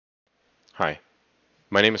Hi,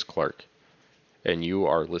 my name is Clark, and you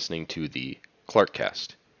are listening to the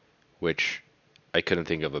Clarkcast, which I couldn't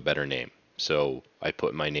think of a better name, so I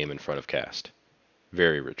put my name in front of cast.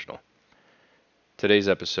 Very original. Today's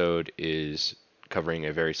episode is covering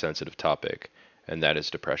a very sensitive topic, and that is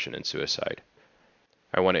depression and suicide.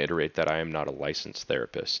 I want to iterate that I am not a licensed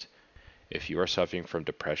therapist. If you are suffering from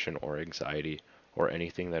depression or anxiety, or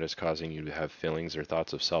anything that is causing you to have feelings or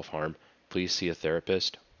thoughts of self harm, please see a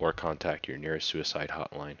therapist or contact your nearest suicide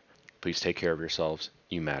hotline. Please take care of yourselves.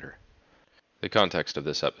 You matter. The context of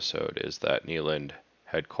this episode is that Nieland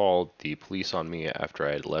had called the police on me after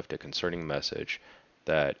I had left a concerning message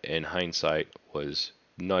that, in hindsight, was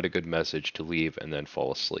not a good message to leave and then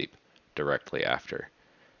fall asleep directly after.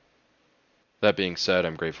 That being said,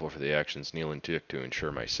 I'm grateful for the actions Nieland took to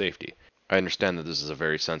ensure my safety. I understand that this is a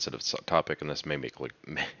very sensitive topic and this may make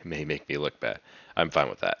me look bad. I'm fine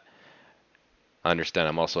with that. I understand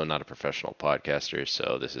I'm also not a professional podcaster,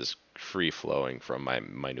 so this is free flowing from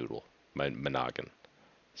my noodle, my noggin.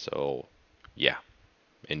 So, yeah,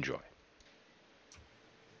 enjoy.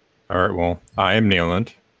 All right. Well, I am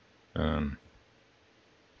Nieland. Um,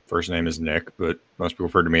 First name is Nick, but most people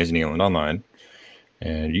refer to me as Nieland online.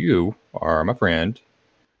 And you are my friend.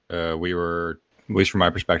 We were, at least from my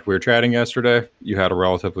perspective, we were chatting yesterday. You had a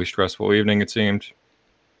relatively stressful evening, it seemed,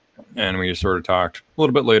 and we just sort of talked a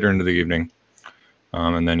little bit later into the evening.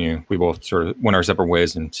 And then we both sort of went our separate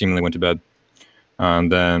ways and seemingly went to bed.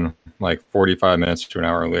 And then, like 45 minutes to an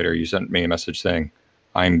hour later, you sent me a message saying,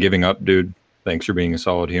 "I'm giving up, dude. Thanks for being a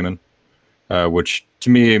solid human." Which to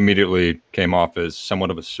me immediately came off as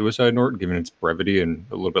somewhat of a suicide note, given its brevity and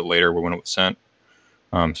a little bit later when it was sent.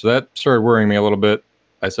 So that started worrying me a little bit.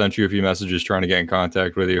 I sent you a few messages trying to get in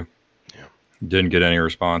contact with you. Yeah. Didn't get any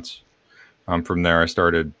response. From there, I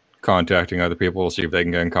started contacting other people to see if they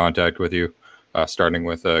can get in contact with you, starting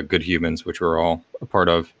with Good Humans, which we're all a part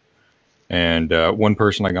of. And one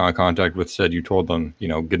person I got in contact with said you told them,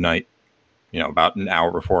 good night, about an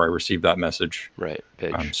hour before I received that message. Right,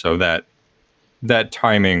 pitch. So that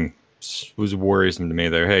timing was worrisome to me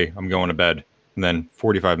there. Hey, I'm going to bed. And then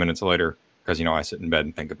 45 minutes later, because, I sit in bed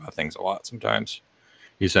and think about things a lot sometimes,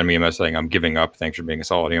 he sent me a message saying, "I'm giving up. Thanks for being a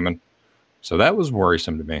solid human." So that was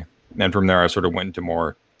worrisome to me. And from there, I sort of went into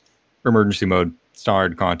more emergency mode,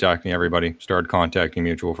 started contacting everybody, started contacting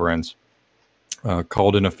mutual friends,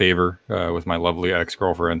 called in a favor with my lovely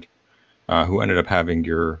ex-girlfriend, who ended up having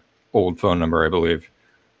your old phone number, I believe,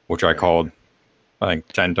 which I Right. called, I think,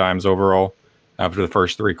 10 times overall. After the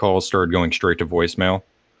first three calls started going straight to voicemail,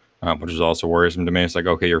 which is also worrisome to me. It's like,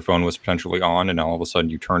 okay, your phone was potentially on, and now all of a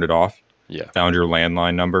sudden you turned it off. Yeah. Found your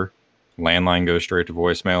landline number. Landline goes straight to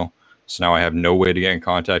voicemail. So now I have no way to get in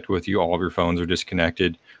contact with you. All of your phones are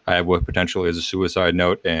disconnected. I have what potentially is a suicide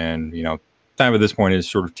note, and time at this point is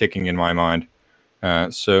sort of ticking in my mind.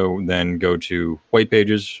 So then go to white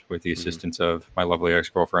pages with the Hmm. assistance of my lovely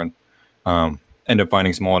ex-girlfriend. End up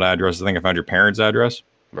finding some old addresses. I think I found your parents' address,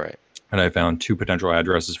 Right. and I found two potential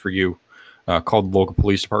addresses for you. Called the local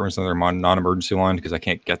police departments on their non-emergency line because I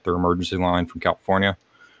can't get their emergency line from California.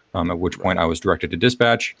 At which point Right. I was directed to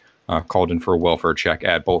dispatch, called in for a welfare check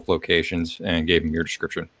at both locations, and gave them your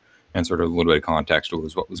description and sort of a little bit of context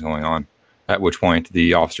was what was going on. At which point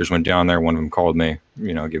the officers went down there. One of them called me,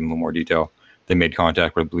 gave them a little more detail. They made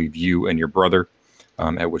contact with, I believe, you and your brother.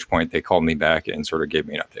 At which point they called me back and sort of gave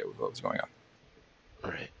me an update with what was going on.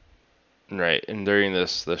 Right. Right. And during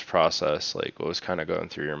this process, like, what was kind of going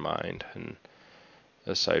through your mind, and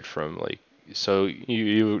aside from like, so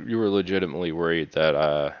you were legitimately worried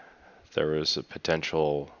that there was a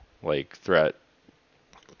potential like threat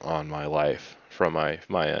on my life from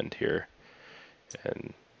my end here,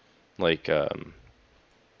 and like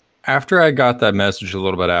After I got that message a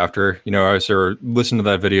little bit after, I was sort of listening to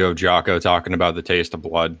that video of Jocko talking about the taste of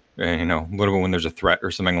blood. And, a little bit when there's a threat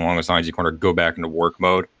or something along those lines, you kind of go back into work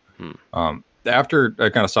mode. hmm, After I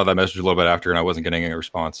kind of saw that message a little bit after and I wasn't getting any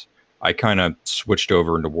response, I kind of switched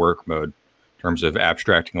over into work mode in terms of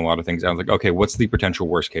abstracting a lot of things. I was like, okay, what's the potential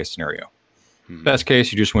worst case scenario? hmm, Best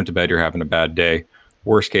case, you just went to bed, you're having a bad day.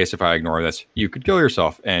 Worst case, if I ignore this, you could kill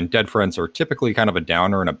yourself. And dead friends are typically kind of a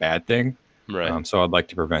downer and a bad thing. right. So I'd like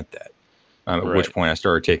to prevent that. At which Right. point I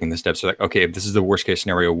started taking the steps. So like, okay, if this is the worst case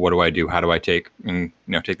scenario, what do I do? How do I take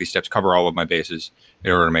these steps, cover all of my bases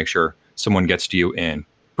in order to make sure someone gets to you and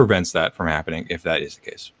prevents that from happening if that is the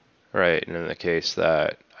case. Right. And in the case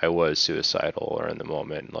that I was suicidal or in the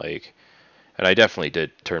moment, like, and I definitely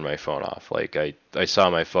did turn my phone off. Like, I saw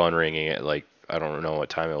my phone ringing at like, I don't know what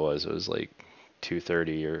time it was. It was like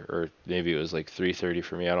 2:30 or maybe it was like 3:30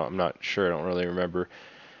 for me. I'm not sure. I don't really remember.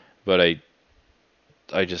 But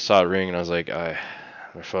I just saw it ring and I was like,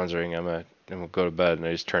 my phone's ringing. I'm gonna go to bed, and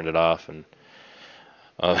I just turned it off, and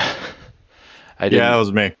uh, I Yeah, that didn't.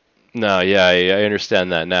 was me. No, yeah, I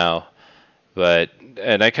understand that now, but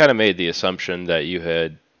and I kind of made the assumption that you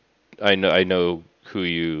had. I know who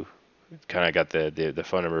you kind of got the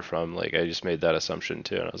phone number from. Like I just made that assumption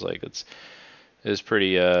too, and I was like, it's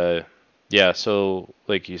pretty yeah. So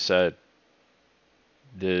like you said,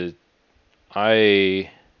 the I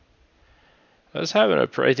I was having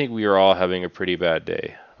I think we were all having a pretty bad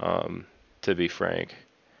day. To be frank,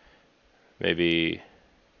 maybe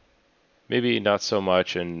maybe not so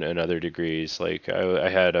much in other degrees. Like I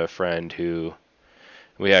had a friend who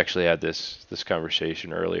we actually had this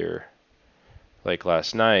conversation earlier, like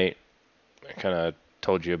last night. I kind of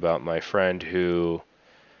told you about my friend who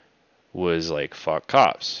was like, fuck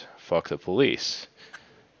cops, fuck the police.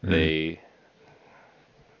 Mm. They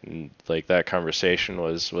like that conversation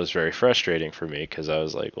was very frustrating for me because I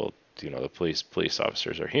was like, well, the police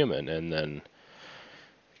officers are human, and then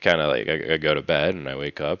kind of like I go to bed and I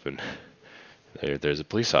wake up and there's a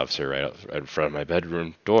police officer right in front of my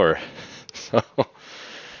bedroom door. So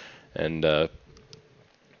and uh,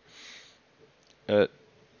 I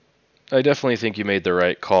definitely think you made the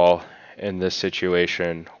right call in this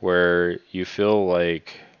situation where you feel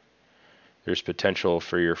like there's potential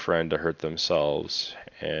for your friend to hurt themselves,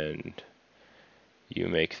 and you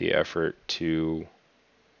make the effort to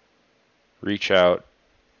reach out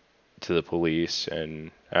to the police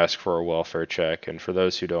and ask for a welfare check. And for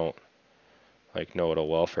those who don't like know what a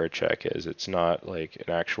welfare check is, it's not like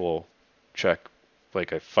an actual check,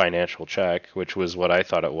 like a financial check, which was what I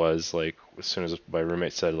thought it was. Like as soon as my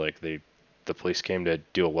roommate said like the police came to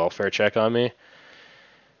do a welfare check on me,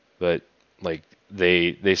 but like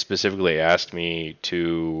they specifically asked me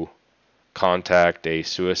to contact a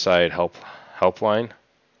suicide helpline,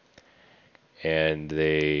 and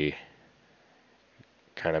they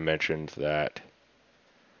kind of mentioned that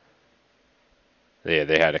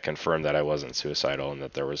they had to confirm that I wasn't suicidal and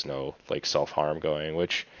that there was no like self-harm going,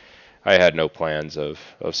 which I had no plans of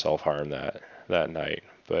self-harm that night.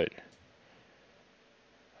 But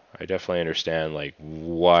I definitely understand like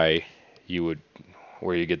why you would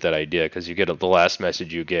where you get that idea, because you get the last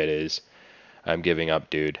message you get is, I'm giving up,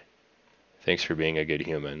 dude. Thanks for being a good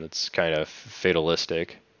human. It's kind of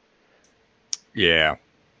fatalistic. Yeah.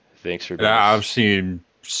 Thanks for And being a I've seen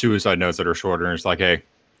suicide notes that are shorter, and it's like, hey,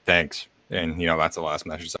 thanks. And, that's the last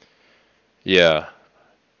message. yeah.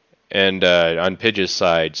 And on Pidge's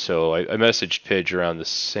side, so I messaged Pidge around the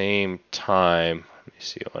same time. Let me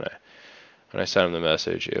see when I sent him the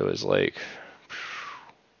message, it was like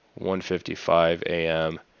 1:55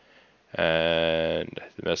 a.m. and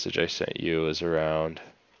the message I sent you was around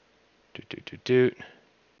doot, doot, doot, doot.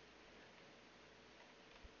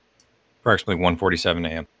 Approximately 1:47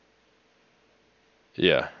 a.m.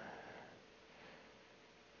 Yeah.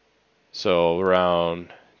 So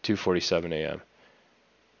around 2:47 a.m.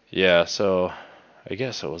 Yeah, so I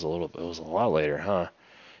guess it was a lot later, huh?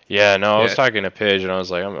 Yeah, no, I was Yeah. talking to Pidge and I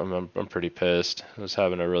was like, I'm pretty pissed. I was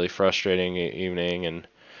having a really frustrating evening and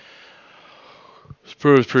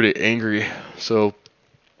was pretty angry. So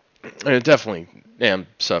I definitely am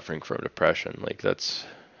suffering from depression. Like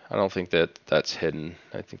I don't think that's hidden.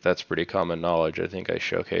 I think that's pretty common knowledge. I think I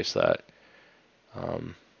showcased that.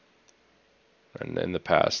 Um, and in the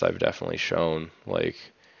past, I've definitely shown like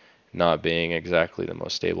not being exactly the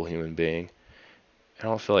most stable human being. I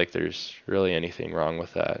don't feel like there's really anything wrong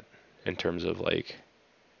with that in terms of like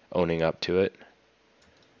owning up to it.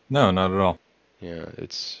 No, not at all. Yeah,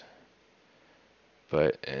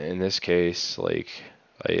 but in this case, like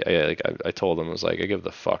I told him, I was like, I give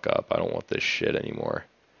the fuck up. I don't want this shit anymore.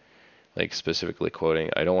 Like specifically quoting,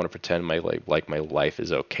 I don't want to pretend my life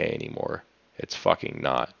is okay anymore. It's fucking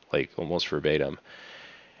not. Like almost verbatim.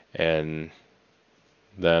 And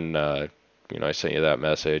then I sent you that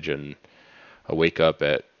message, and I wake up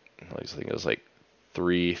at I think it was like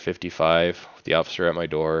 3:55 with the officer at my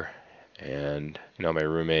door, and my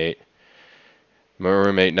roommate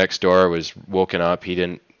next door was woken up. He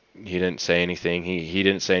didn't say anything. He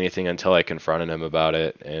didn't say anything until I confronted him about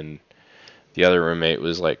it, and the other roommate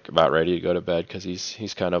was like about ready to go to bed because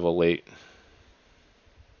he's kind of a late.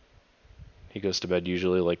 He goes to bed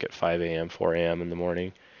usually like at 5 a.m., 4 a.m. in the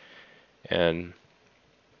morning, and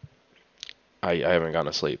I haven't gone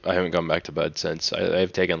to sleep. I haven't gone back to bed since.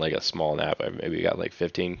 I've taken like a small nap. I've maybe got like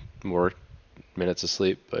 15 more minutes of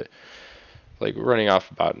sleep, but like running off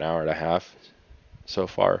about an hour and a half so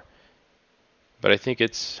far. But I think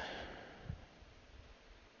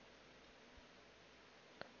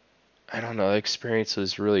I don't know, the experience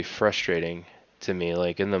was really frustrating to me.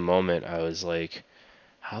 Like in the moment, I was like,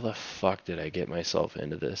 how the fuck did I get myself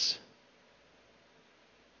into this?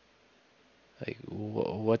 Like,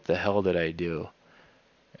 what the hell did I do?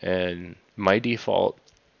 And my default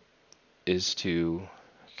is to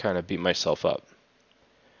kind of beat myself up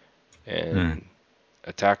Hmm. and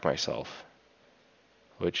attack myself,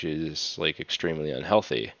 which is like extremely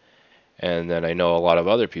unhealthy. And then I know a lot of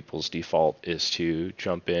other people's default is to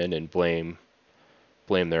jump in and blame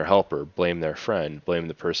their helper, blame their friend, blame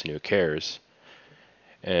the person who cares.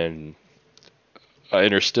 And I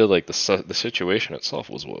understood like the situation itself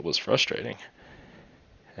was what was frustrating,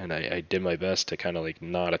 and I did my best to kind of like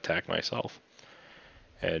not attack myself.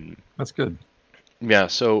 And That's good. yeah,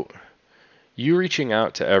 so you reaching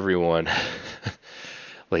out to everyone,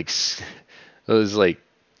 like it was like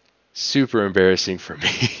super embarrassing for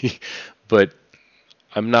me, but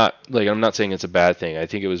I'm not saying it's a bad thing. I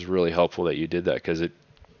think it was really helpful that you did that because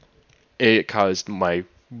it caused my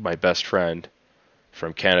best friend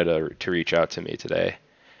from Canada to reach out to me today,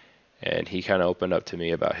 and he kind of opened up to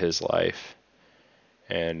me about his life.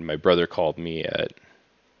 And my brother called me at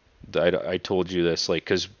I told you this like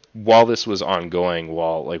because while this was ongoing,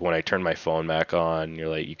 while like when I turned my phone back on,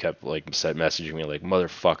 you kept like messaging me like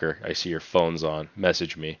motherfucker, I see your phone's on,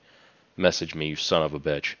 message me, you son of a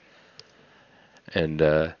bitch. And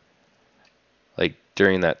like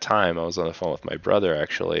during that time, I was on the phone with my brother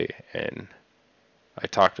actually, and I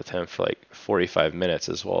talked with him for like 45 minutes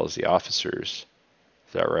as well as the officers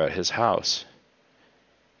that were at his house.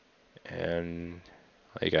 And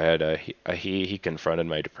like I had he confronted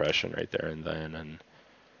my depression right there and then, and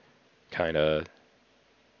kind of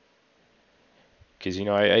because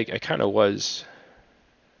I kind of was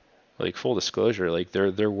like full disclosure, like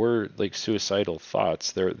there were like suicidal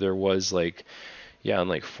thoughts. There was like yeah, in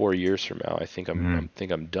like 4 years from now, I think Hmm.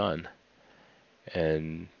 I'm done.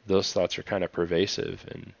 And those thoughts are kind of pervasive,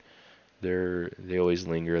 and they always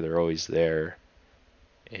linger. They're always there,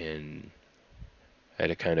 and I had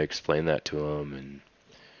to kind of explain that to him, and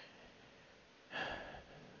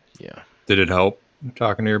yeah, Did it help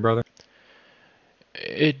talking to your brother?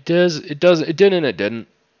 it did and it didn't.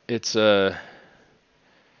 It's it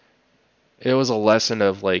was a lesson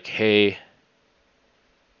of like, hey,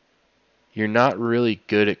 you're not really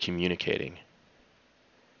good at communicating.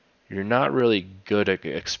 You're not really good at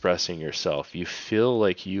expressing yourself. You feel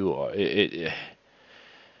like you are.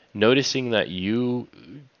 Noticing that you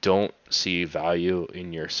don't see value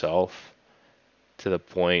in yourself to the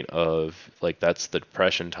point of like that's the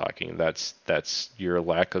depression talking. That's your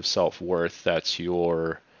lack of self-worth. That's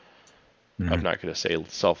your I'm Hmm. not going to say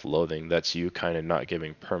self-loathing. That's you kind of not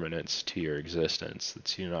giving permanence to your existence.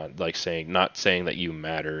 That's you not saying that you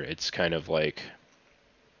matter. It's kind of like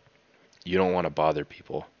you don't want to bother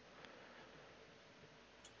people.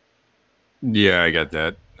 Yeah, I get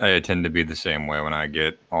that. I tend to be the same way when I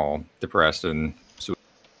get all depressed and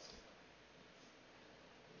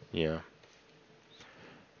Yeah.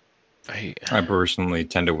 I I personally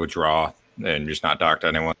tend to withdraw and just not talk to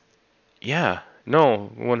anyone. yeah.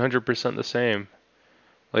 No, 100% the same.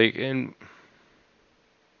 Like and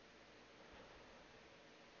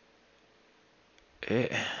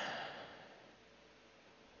it,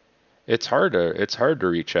 it's hard to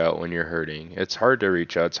reach out when you're hurting. It's hard to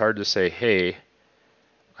reach out. It's hard to say, "Hey,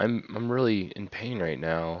 I'm really in pain right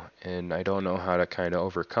now and I don't know how to kind of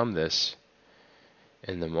overcome this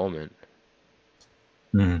in the moment."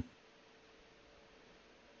 Hmm.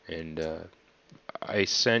 And I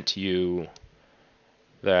sent you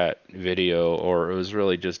that video, or it was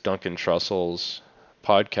really just Duncan Trussell's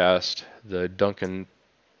podcast, the Duncan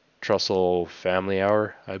Trussell Family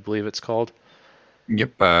Hour, I believe it's called.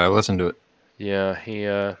 Yep, listen to it. Yeah, he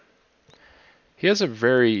has a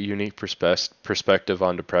very unique perspective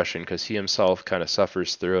on depression because he himself kind of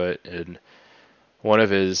suffers through it. And one of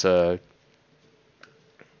his the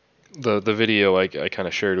video I kind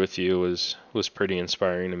of shared with you was pretty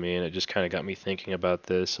inspiring to me, and it just kind of got me thinking about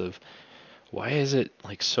this of why is it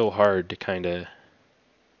like so hard to kind of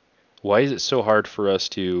why is it so hard for us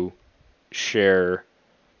to share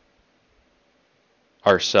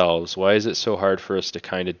ourselves? Why is it so hard for us to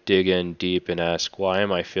kind of dig in deep and ask, why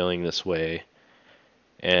am I feeling this way?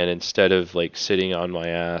 And instead of like sitting on my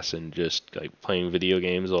ass and just like playing video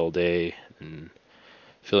games all day and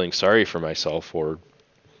feeling sorry for myself or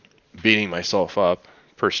beating myself up,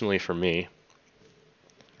 personally for me,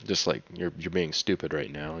 just like you're being stupid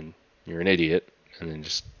right now and you're an idiot, and then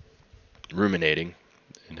just ruminating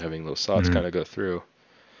and having those thoughts Hmm. kind of go through.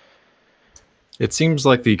 It seems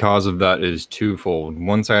like the cause of that is twofold.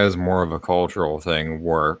 One side is more of a cultural thing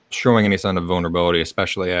where showing any sign of vulnerability,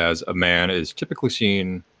 especially as a man, is typically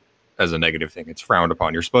seen as a negative thing. It's frowned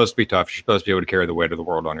upon. You're supposed to be tough. You're supposed to be able to carry the weight of the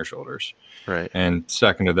world on your shoulders. Right. And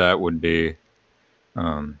second to that would be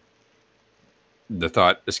the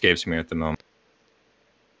thought escapes me at the moment.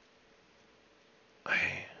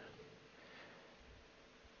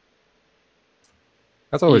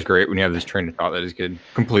 That's always great when you have this train of thought that is good.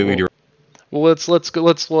 Completely. Well, let's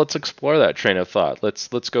explore that train of thought.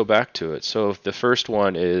 Let's go back to it. So if the first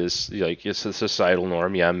one is like it's a societal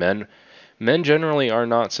norm, yeah, men generally are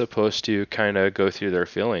not supposed to kind of go through their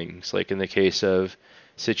feelings. Like in the case of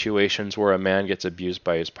situations where a man gets abused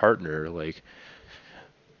by his partner, like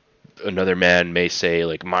another man may say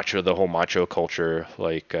like the whole macho culture,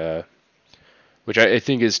 like which I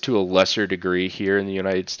think is to a lesser degree here in the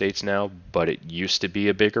United States now, but it used to be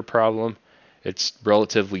a bigger problem. It's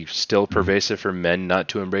relatively still pervasive for men not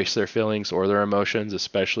to embrace their feelings or their emotions,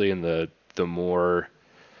 especially in the more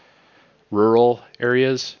rural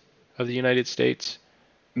areas of the United States.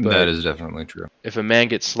 But that is definitely true. If a man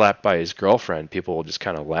gets slapped by his girlfriend, people will just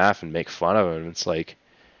kind of laugh and make fun of him. It's like,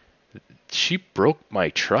 she broke my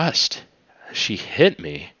trust. She hit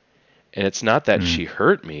me. And it's not that she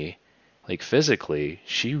hurt me, like physically.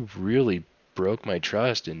 She really broke my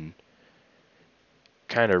trust and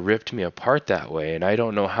kind of ripped me apart that way. And I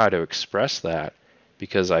don't know how to express that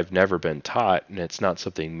because I've never been taught, and it's not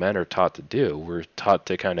something men are taught to do. We're taught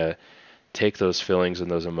to kind of take those feelings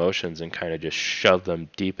and those emotions and kind of just shove them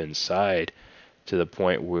deep inside to the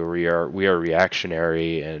point where we are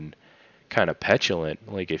reactionary and kind of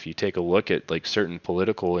petulant. Like if you take a look at like certain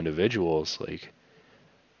political individuals, like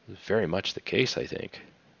it's very much the case, I think.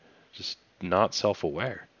 Just not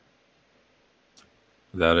self-aware.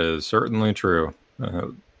 That is certainly true.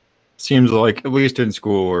 Seems like, at least in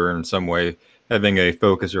school or in some way, having a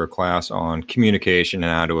focus or a class on communication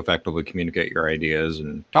and how to effectively communicate your ideas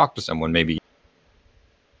and talk to someone, maybe.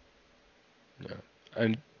 Yeah.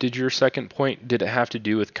 And did your second point, did it have to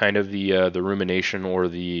do with kind of the rumination or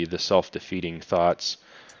the self-defeating thoughts?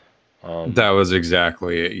 That was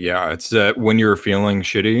exactly it. Yeah, it's that when you're feeling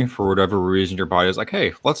shitty for whatever reason, your body is like,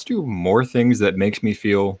 hey, let's do more things that makes me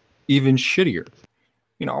feel even shittier.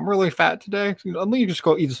 You know, I'm really fat today. Let me just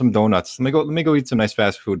go eat some donuts. Let me go eat some nice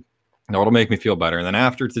fast food. No, it'll make me feel better. And then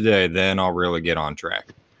after today, then I'll really get on track.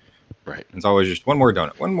 Right. It's always just one more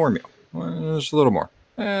donut, one more meal, just a little more.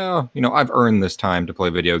 Well, you know, I've earned this time to play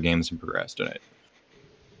video games and procrastinate.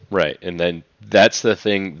 Right. And then that's the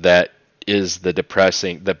thing that is the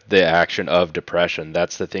depressing, the action of depression.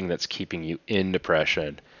 That's the thing that's keeping you in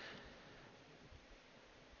depression.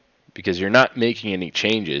 Because you're not making any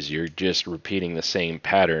changes. You're just repeating the same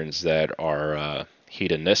patterns that are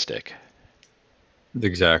hedonistic.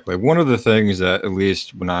 Exactly. One of the things that, at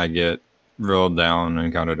least when I get real down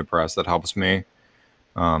and kind of depressed, that helps me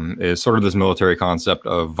is sort of this military concept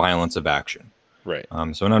of violence of action. Right.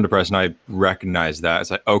 So when I'm depressed and I recognize that,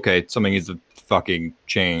 it's like, okay, something needs to fucking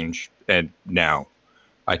change. And now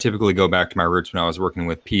I typically go back to my roots when I was working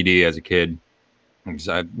with PD as a kid, because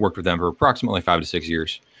I worked with them for approximately 5 to 6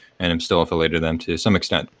 years and I'm still affiliated to them to some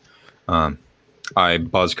extent. I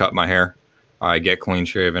buzz cut my hair. I get clean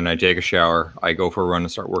shaven. I take a shower. I go for a run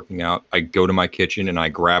and start working out. I go to my kitchen and I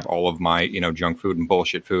grab all of my, junk food and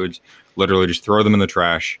bullshit foods, literally just throw them in the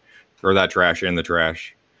trash, throw that trash in the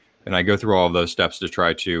trash. And I go through all of those steps to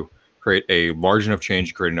try to create a large enough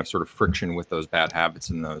change, create enough sort of friction with those bad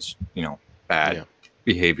habits and those, bad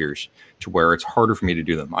behaviors to where it's harder for me to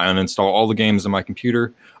do them. I uninstall all the games on my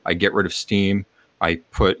computer. I get rid of Steam. I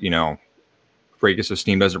put, Breakus, so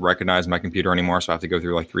Steam doesn't recognize my computer anymore, so I have to go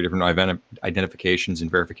through like 3 different identifications and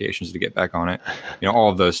verifications to get back on it. All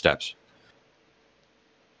of those steps.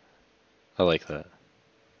 I like that.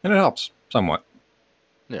 And it helps somewhat.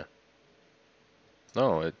 Yeah.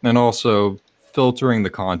 No. And also filtering the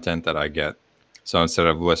content that I get. So instead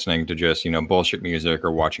of listening to just, bullshit music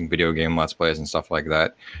or watching video game Let's Plays and stuff like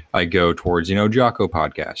that, I go towards, Jocko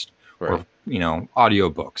podcast or,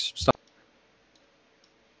 audiobooks, stuff.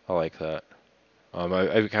 I like that. I'm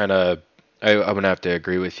gonna have to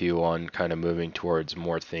agree with you on kind of moving towards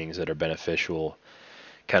more things that are beneficial,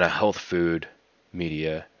 kind of health food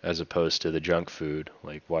media as opposed to the junk food,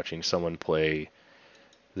 like watching someone play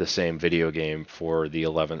the same video game for the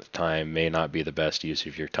 11th time may not be the best use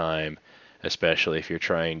of your time, especially if you're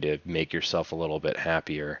trying to make yourself a little bit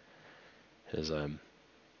happier. Because I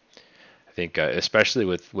think especially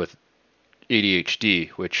with ADHD,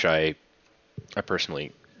 which I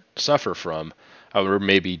personally suffer from, or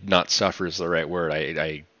maybe not suffer is the right word,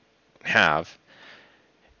 I have.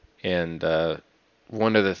 And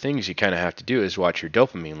one of the things you kind of have to do is watch your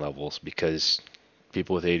dopamine levels, because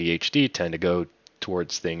people with ADHD tend to go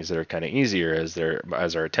towards things that are kind of easier as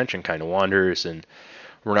our attention kind of wanders, and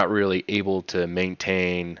we're not really able to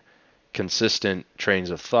maintain consistent trains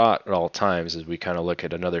of thought at all times as we kind of look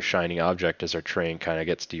at another shiny object as our train kind of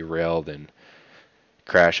gets derailed and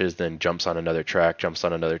crashes, then jumps on another track.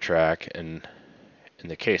 And in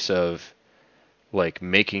the case of like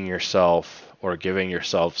making yourself or giving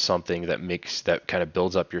yourself something that kind of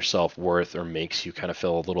builds up your self-worth or makes you kind of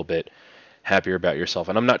feel a little bit happier about yourself.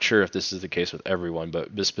 And I'm not sure if this is the case with everyone, but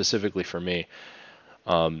specifically for me,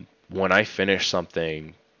 when I finish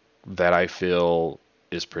something that I feel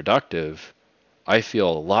is productive, I feel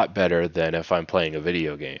a lot better than if I'm playing a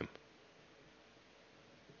video game,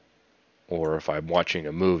 or if I'm watching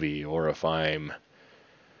a movie, or if I'm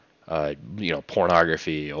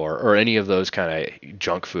pornography or any of those kind of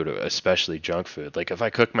junk food, especially junk food. Like if I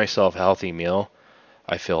cook myself a healthy meal,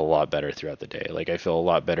 I feel a lot better throughout the day. Like I feel a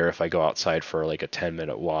lot better if I go outside for like a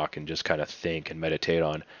 10-minute walk and just kind of think and meditate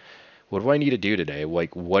on what do I need to do today?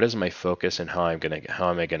 Like what is my focus and how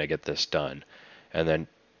am I gonna get this done? And then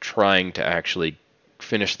trying to actually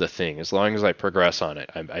finish the thing. As long as I progress on it,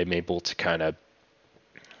 I'm able to kind of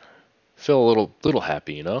feel a little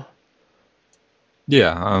happy, you know?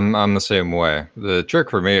 Yeah, I'm the same way. The trick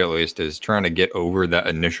for me, at least, is trying to get over that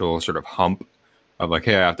initial sort of hump of like,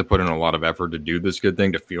 hey, I have to put in a lot of effort to do this good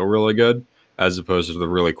thing to feel really good, as opposed to the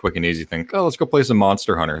really quick and easy thing. Oh, let's go play some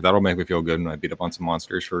Monster Hunter. That'll make me feel good when I beat up on some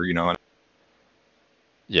monsters for 'An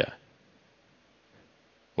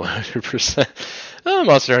 100%.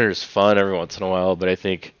 Monster Hunter is fun every once in a while, but I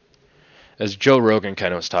think as Joe Rogan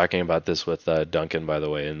kind of was talking about this with Duncan, by the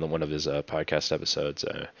way, in one of his podcast episodes,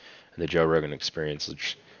 the Joe Rogan Experience,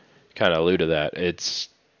 which kind of alluded to that.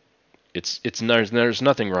 There's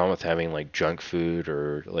nothing wrong with having like junk food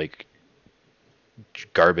or like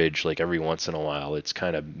garbage like every once in a while. It's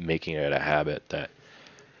kind of making it a habit that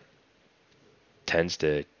tends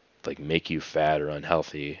to like make you fat or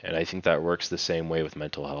unhealthy, and I think that works the same way with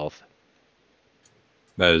mental health.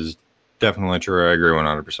 that is definitely true. I agree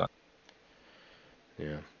 100%.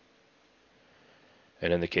 Yeah.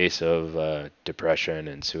 And in the case of depression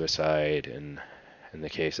and suicide and in the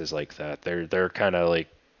cases like that, they're kind of like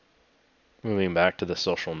moving back to the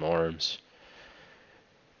social norms.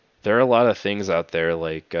 There are a lot of things out there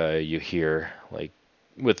like you hear like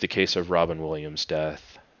with the case of Robin Williams'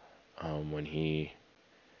 death, when he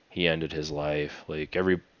ended his life. Like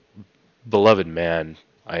every beloved man,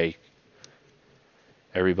 I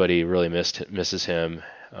everybody really misses him,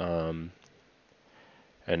 and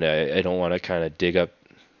I don't want to kind of dig up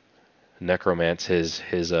necromance his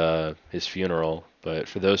funeral, but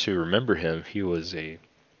for those who remember him, he was a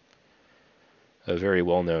very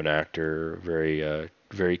well-known actor,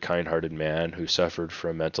 very kind-hearted man who suffered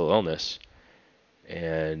from mental illness.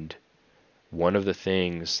 And one of the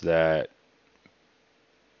things that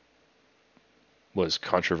was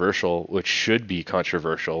controversial, which should be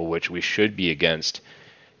controversial, which we should be against,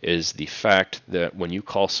 is the fact that when you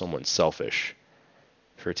call someone selfish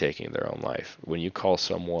for taking their own life, when you call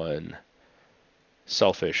someone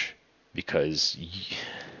selfish because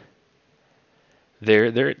they're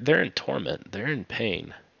in torment, they're in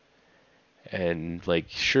pain, and like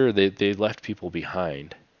sure they left people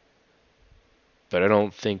behind, but I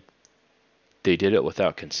don't think they did it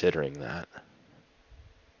without considering that.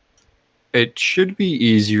 It should be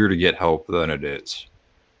easier to get help than it is.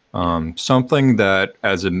 Something that,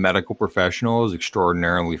 as a medical professional, is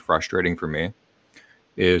extraordinarily frustrating for me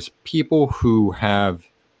is people who have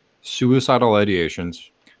suicidal ideations.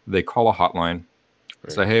 They call a hotline,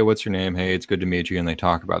 Right. say, hey, what's your name? Hey, it's good to meet you. And they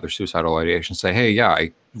talk about their suicidal ideation. Say, hey, yeah,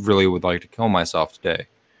 I really would like to kill myself today.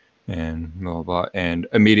 And blah, blah, blah. And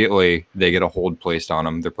immediately they get a hold placed on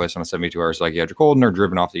them. They're placed on a 72-hour psychiatric hold and they're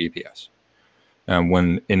driven off the EPS.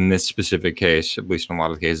 When in this specific case, at least in a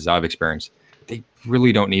lot of the cases I've experienced, they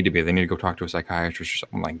really don't need to be. They need to go talk to a psychiatrist or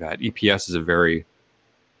something like that. EPS is a very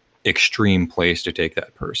extreme place to take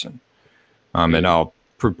that person. And I'll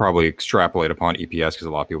probably extrapolate upon EPS because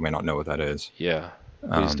a lot of people may not know what that is. Yeah,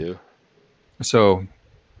 please do. So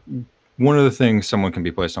one of the things someone can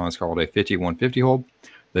be placed on is called a 5150 hold.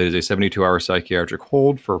 That is a 72-hour psychiatric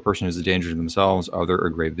hold for a person who's a danger to themselves, other, or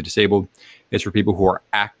gravely disabled. It's for people who are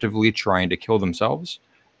actively trying to kill themselves,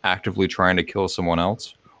 actively trying to kill someone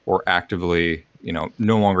else, or actively, no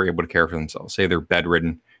longer able to care for themselves. Say they're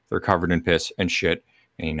bedridden, they're covered in piss and shit,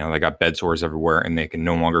 and, they got bed sores everywhere, and they can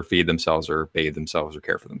no longer feed themselves or bathe themselves or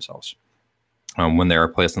care for themselves. When they are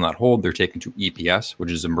placed on that hold, they're taken to EPS,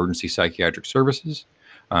 which is Emergency Psychiatric Services,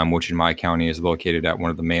 which in my county is located at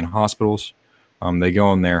one of the main hospitals. They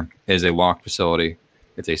go in there. It is a locked facility.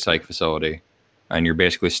 It's a psych facility. And you're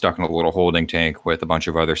basically stuck in a little holding tank with a bunch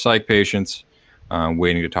of other psych patients.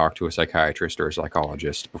 waiting to talk to a psychiatrist or a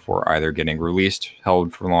psychologist before either getting released,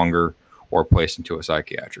 held for longer, or placed into a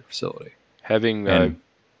psychiatric facility. Having And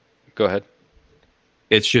go ahead.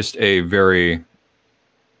 it's just a very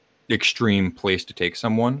extreme place to take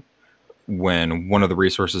someone when one of the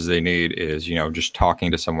resources they need is, just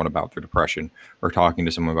talking to someone about their depression or talking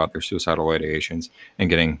to someone about their suicidal ideations and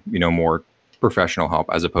getting, more professional help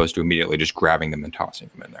as opposed to immediately just grabbing them and tossing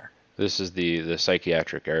them in there. This is the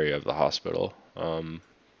psychiatric area of the hospital, from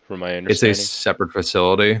my It's a understanding. separate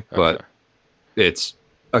facility, Okay. but it's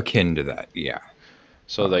akin to that. Yeah.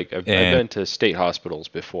 So like I've And been to state hospitals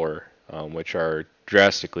before, which are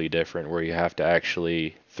drastically different, where you have to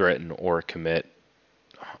actually threaten or commit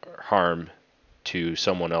harm to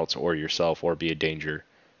someone else or yourself, or be a danger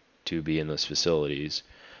to be in those facilities.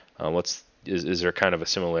 What's is there kind of a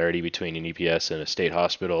similarity between an EPS and a state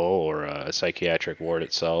hospital or a psychiatric ward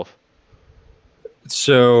itself?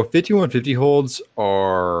 so 5150 holds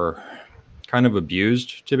are kind of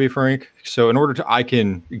abused, to be frank. So in order to, I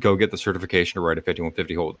can go get the certification to write a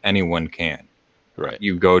 5150 hold. Anyone can. Right.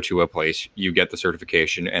 You go to a place, you get the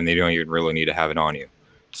certification, and they don't even really need to have it on you.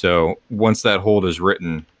 So once that hold is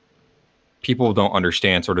written, people don't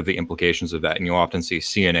understand sort of the implications of that, and you'll often see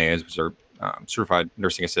CNAs, which are certified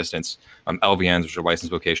nursing assistants, LVNs, which are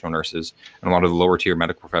licensed vocational nurses, and a lot of the lower tier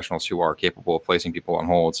medical professionals who are capable of placing people on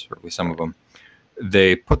holds, or at least some of Right. them.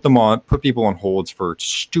 They put people on holds for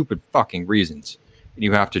stupid fucking reasons, and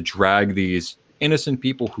you have to drag these innocent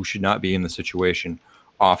people who should not be in the situation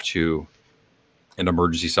off to an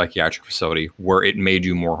emergency psychiatric facility where it may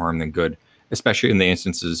do more harm than good, especially in the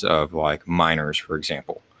instances of like minors, for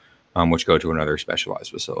example, which go to another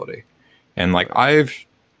specialized facility. And like Right.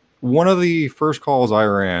 one of the first calls I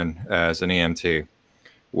ran as an EMT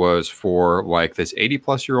was for like this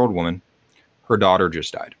 80-plus-year-old woman. Her daughter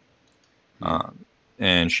just died. Hmm. Um,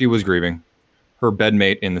 and she was grieving. Her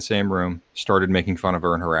bedmate in the same room started making fun of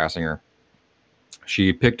her and harassing her.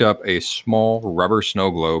 She picked up a small rubber snow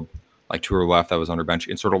globe, like to her left, that was on her bench,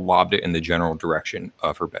 and sort of lobbed it in the general direction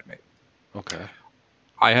of her bedmate. Okay.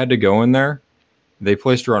 I had to go in there. They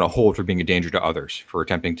placed her on a hold for being a danger to others, for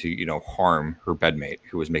attempting to, harm her bedmate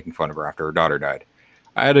who was making fun of her after her daughter died.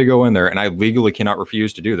 I had to go in there, and I legally cannot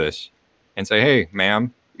refuse to do this and say, hey,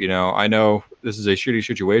 ma'am, I know this is a shitty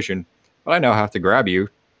situation, but I now have to grab you,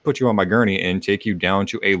 put you on my gurney, and take you down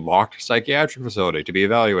to a locked psychiatric facility to be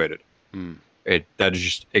evaluated. Hmm. That is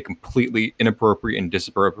just a completely inappropriate and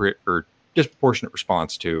disappropriate or disproportionate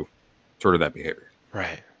response to sort of that behavior.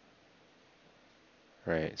 Right.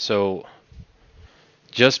 Right. So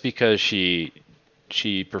just because she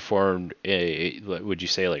performed a, would you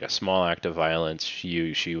say, like a small act of violence,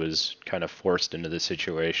 she was kind of forced into this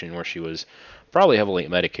situation where she was probably heavily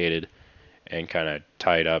medicated and kind of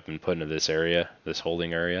tied up and put into this area, this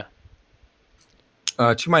holding area.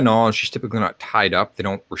 To my knowledge, she's typically not tied up. They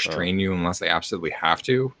don't Oh, restrain you unless they absolutely have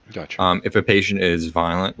to. gotcha. If a patient is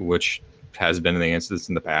violent, which has been the instance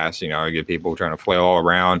in the past, I get people trying to flail all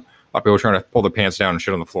around, a lot of people trying to pull their pants down and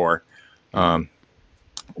shit on the floor. Hmm.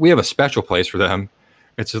 We have a special place for them.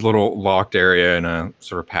 It's a little locked area in a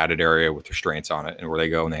sort of padded area with restraints on it, and where they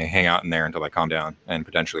go and they hang out in there until they calm down and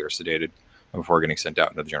potentially are sedated before getting sent out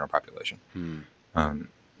into the general population. Hmm. Um,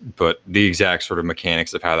 but the exact sort of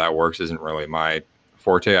mechanics of how that works isn't really my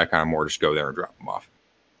forte. I kind of more just go there and drop them off.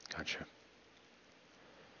 Gotcha.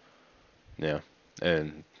 Yeah.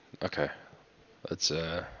 And okay, that's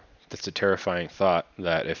a terrifying thought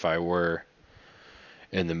that if I were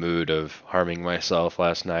in the mood of harming myself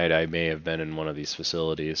last night, I may have been in one of these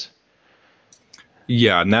facilities.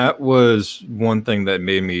 Yeah, and that was one thing that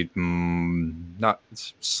made me not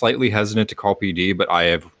slightly hesitant to call PD, but I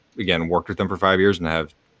have, again, worked with them for 5 years and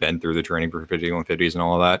have been through the training for 5150s and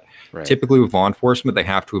all of that. Right. Typically with law enforcement, they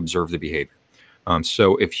have to observe the behavior.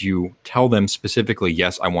 So if you tell them specifically,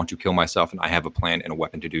 yes, I want to kill myself and I have a plan and a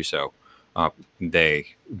weapon to do so, they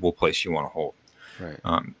will place you on a hold.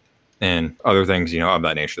 Right. And other things, of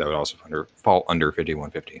that nature that would also fall under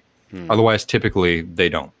 5150. Hmm. Otherwise, typically they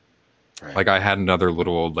don't. Right. Like I had another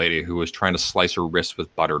little old lady who was trying to slice her wrist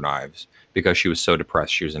with butter knives because she was so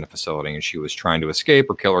depressed. She was in a facility and she was trying to escape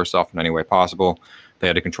or kill herself in any way possible. They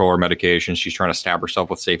had to control her medication. She's trying to stab herself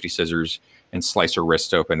with safety scissors and slice her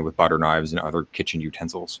wrist open with butter knives and other kitchen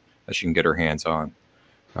utensils that she can get her hands on.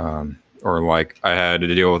 Or like I had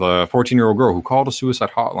to deal with a 14-year-old girl who called a suicide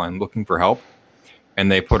hotline looking for help,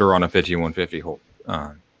 and they put her on a 5150 hold.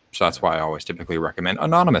 So that's why I always typically recommend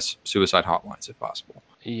anonymous suicide hotlines if possible.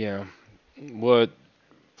 Yeah. What?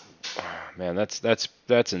 Man,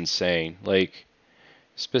 that's insane. Like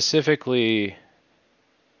specifically,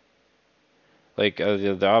 like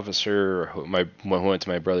the officer who went to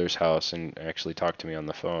my brother's house and actually talked to me on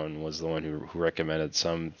the phone was the one who recommended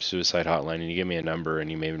some suicide hotline, and he gave me a number and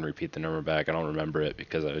he made me repeat the number back. I don't remember it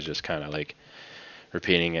because I was just kind of like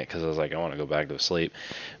repeating it because I was like, I want to go back to sleep.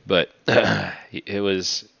 But it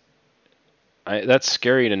was that's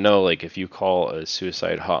scary to know. Like if you call a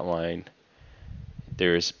suicide hotline,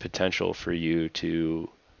 there's potential for you to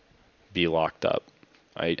be locked up.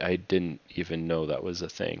 I didn't even know that was a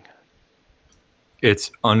thing.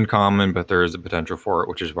 It's uncommon, but there is a potential for it,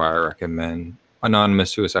 which is why I recommend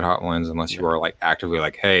anonymous suicide hotlines unless you Yeah. are like actively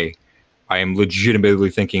like, hey, I am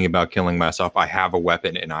legitimately thinking about killing myself. I have a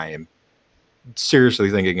weapon and I am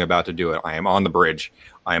seriously thinking about to do it. I am on the bridge.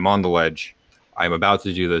 I am on the ledge. I am about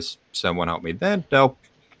to do this. Someone help me. Then they'll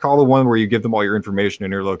call the one where you give them all your information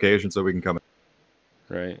and your location so we can come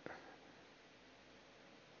Right.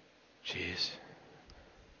 Jeez.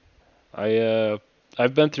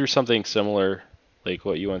 I've been through something similar, like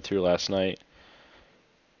what you went through last night,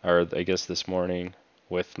 or I guess this morning,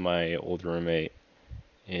 with my old roommate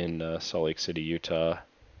in Salt Lake City, Utah,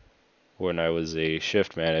 when I was a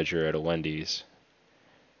shift manager at a Wendy's.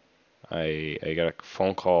 I got a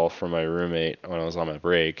phone call from my roommate when I was on my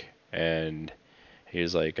break, and he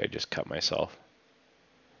was like, "I just cut myself,"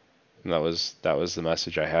 and that was the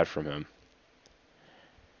message I had from him.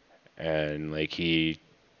 And like he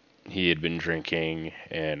had been drinking,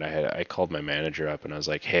 and I called my manager up and I was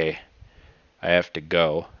like, "Hey, I have to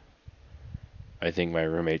go. I think my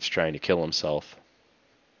roommate's trying to kill himself."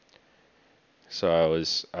 So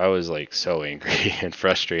I was like so angry and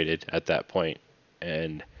frustrated at that point.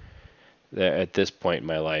 And at this point in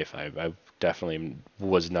my life, I definitely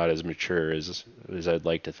was not as mature as I'd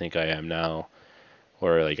like to think I am now,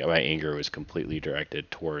 or like my anger was completely directed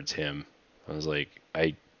towards him. I was like,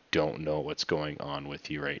 I don't know what's going on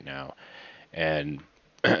with you right now. And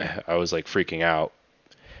I was like freaking out.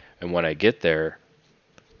 And when I get there,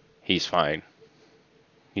 he's fine.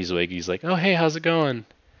 He's like, "Oh, hey, how's it going?"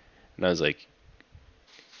 And I was like,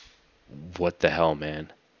 "What the hell,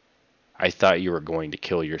 man? I thought you were going to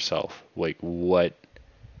kill yourself. Like, what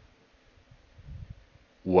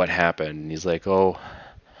happened?" And he's like, "Oh,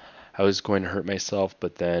 I was going to hurt myself,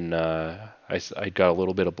 but then I got a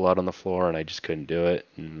little bit of blood on the floor and I just couldn't do it."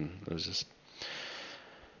 And it was just,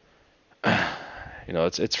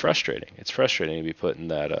 it's frustrating. It's frustrating to be put in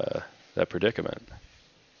that predicament.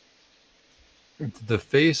 the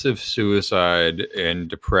face of suicide and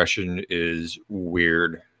depression is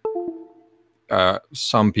weird.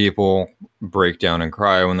 Some people break down and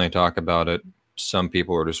cry when they talk about it. Some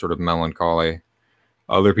people are just sort of melancholy.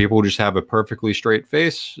 Other people just have a perfectly straight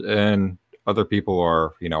face, and other people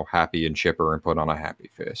are, happy and chipper and put on a happy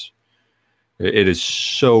face. It is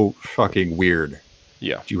so fucking weird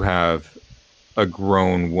Yeah. to have a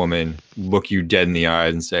grown woman look you dead in the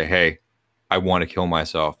eyes and say, "Hey, I want to kill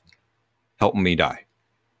myself. Help me die.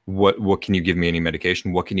 What can you give me any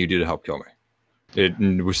medication? What can you do to help kill me?"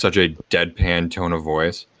 It was such a deadpan tone of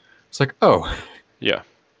voice. It's like, oh, Yeah.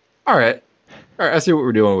 all right, I see what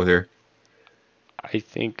we're dealing with here. I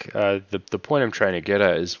think the point I'm trying to get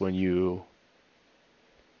at is when you,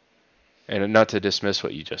 and not to dismiss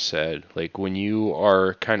what you just said, like when you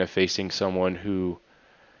are kind of facing someone who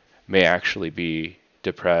may actually be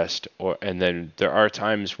depressed, and then there are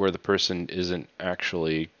times where the person isn't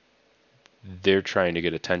actually, they're trying to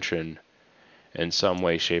get attention in some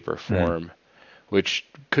way, shape, or Mm. form, which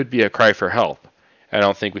could be a cry for help. I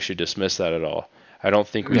don't think we should dismiss that at all. I don't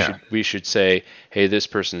think we Yeah. should say, "Hey, this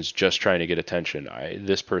person's just trying to get attention."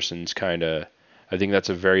 This person's kind of. I think that's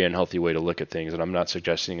a very unhealthy way to look at things, and I'm not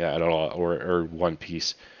suggesting that at all, or one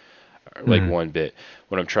piece, like Mm. one bit.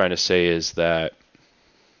 What I'm trying to say is that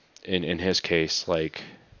in his case, like,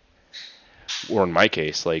 or in my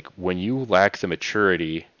case, like when you lack the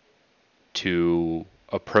maturity to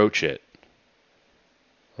approach it,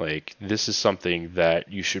 like this is something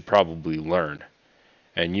that you should probably learn.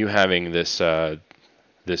 And you having this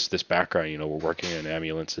background, we're working in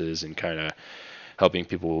ambulances and kind of helping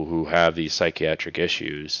people who have these psychiatric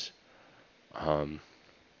issues. Um,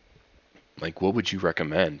 like, what would you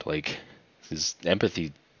recommend? Like, this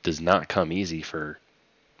empathy does not come easy for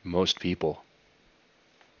most people.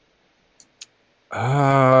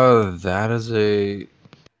 That is a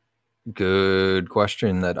good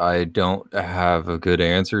question that I don't have a good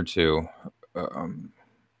answer to. Um,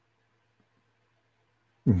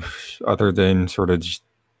 Other than sort of just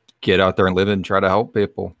get out there and live and try to help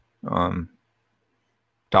people. Um,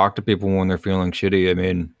 Talk to people when they're feeling shitty. I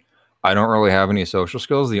mean, I don't really have any social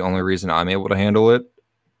skills. The only reason I'm able to handle it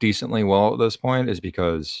decently well at this point is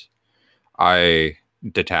because I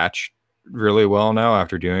detach. really well now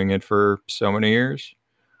after doing it for so many years.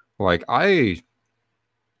 Like I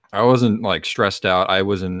wasn't like stressed out. I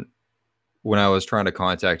wasn't when I was trying to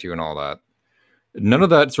contact you and all that. None of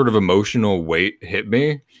that sort of emotional weight hit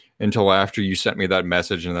me until after you sent me that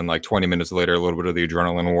message, and then like 20 minutes later, a little bit of the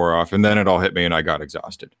adrenaline wore off, and then it all hit me, and I got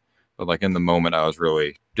exhausted. But like in the moment, I was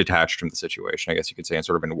really detached from the situation. I guess you could say, and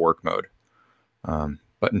sort of in work mode.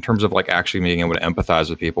 But in terms of like actually being able to empathize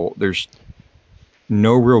with people, there's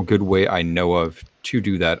no real good way I know of to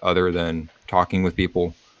do that other than talking with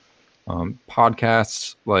people.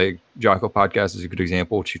 Podcasts like Jocko Podcast is a good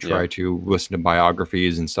example to Yeah, try to listen to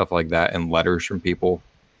biographies and stuff like that and letters from people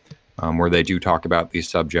where they do talk about these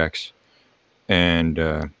subjects. And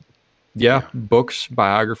yeah, yeah, books,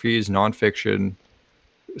 biographies, nonfiction,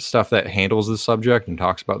 stuff that handles the subject and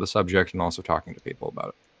talks about the subject and also talking to people about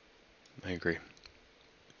it. I agree.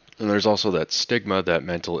 And there's also that stigma that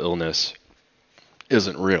mental illness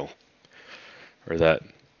isn't real, or that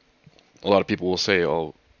a lot of people will say,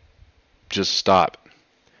 "Oh, just stop,"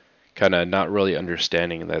 kind of not really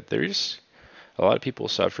understanding that there's a lot of people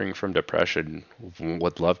suffering from depression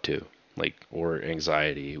would love to, like, or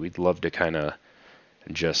anxiety. We'd love to kind of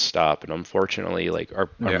just stop. And unfortunately, like, our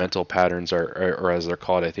Yeah. mental patterns or as they're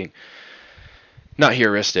called, I think, not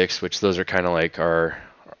heuristics, which those are kind of like our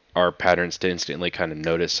patterns to instantly kind of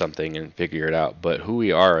notice something and figure it out. But who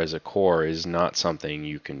we are as a core is not something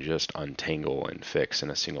you can just untangle and fix in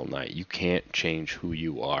a single night. You can't change who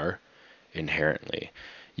you are inherently.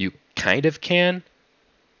 You kind of can,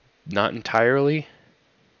 not entirely,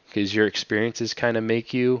 because your experiences kind of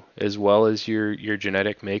make you as well as your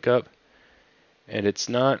genetic makeup. And it's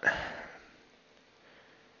not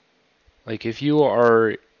like if you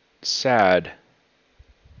are sad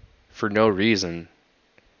for no reason,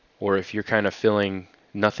 or if you're kind of feeling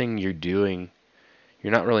nothing you're doing,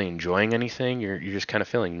 you're not really enjoying anything, you're just kind of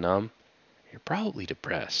feeling numb, you're probably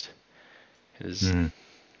depressed. Is Mm.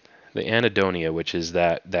 the anhedonia, which is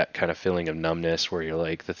that kind of feeling of numbness where you're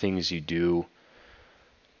like the things you do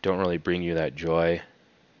don't really bring you that joy.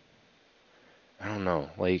 I don't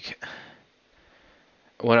know. Like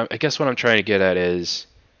I guess what I'm trying to get at is,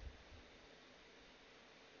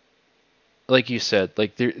 like you said,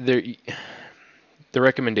 like the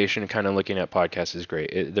recommendation of kind of looking at podcasts is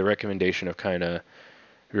great. The recommendation of kind of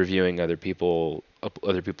reviewing other people's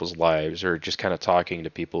lives, or just kind of talking to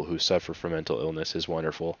people who suffer from mental illness is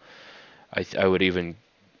wonderful. I would even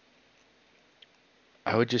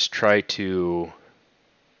I would just try to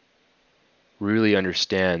really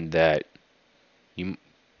understand that you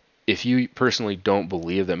if you personally don't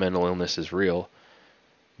believe that mental illness is real,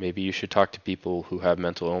 maybe you should talk to people who have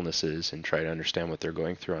mental illnesses and try to understand what they're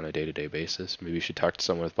going through on a day-to-day basis. Maybe you should talk to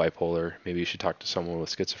someone with bipolar. Maybe you should talk to someone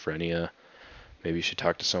with schizophrenia. Maybe you should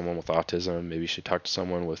talk to someone with autism. Maybe you should talk to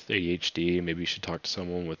someone with ADHD. Maybe you should talk to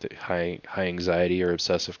someone with high anxiety or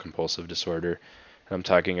obsessive compulsive disorder. And I'm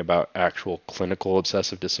talking about actual clinical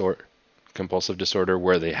obsessive disorder, compulsive disorder,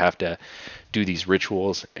 where they have to do these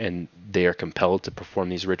rituals and they are compelled to perform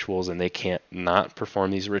these rituals and they can't not perform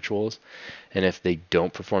these rituals. And if they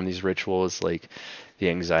don't perform these rituals, like the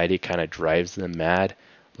anxiety kind of drives them mad,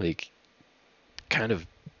 like kind of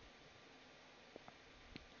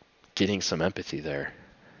getting some empathy there.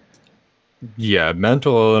 Yeah,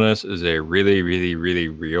 mental illness is a really, really, really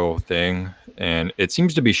real thing. And it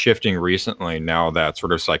seems to be shifting recently now that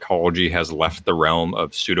sort of psychology has left the realm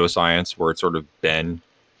of pseudoscience where it's sort of been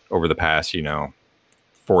over the past,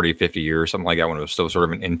 40, 50 years, something like that, when it was still sort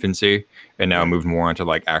of in infancy, and now Right. moved more into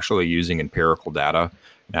like actually using empirical data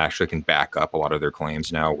and actually can back up a lot of their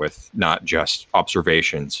claims now with not just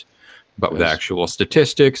observations, but with Because actual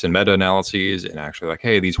statistics and meta-analyses and actually like,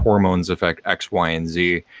 hey, these hormones affect X, Y, and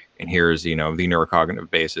Z, and here's the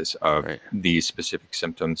neurocognitive basis of right, these specific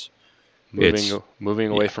symptoms. It's moving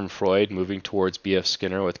away yeah, from Freud, moving towards B.F.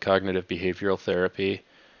 Skinner with cognitive behavioral therapy.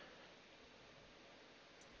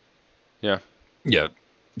 Yeah, yeah.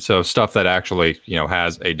 So stuff that actually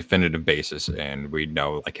has a definitive basis, and we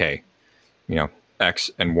know like, hey, you know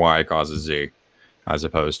X and Y causes Z, as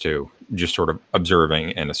opposed to just sort of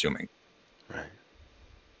observing and assuming. right.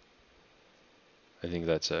 I think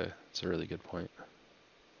that's a really good point.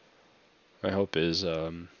 My hope is I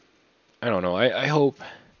don't know. I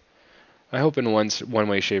hope in one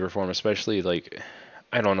way, shape, or form, especially like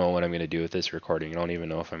I don't know what I'm gonna do with this recording. I don't even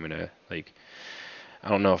know if I'm gonna like I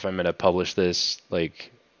don't know if I'm gonna publish this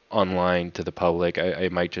like online to the public. I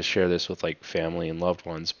might just share this with like family and loved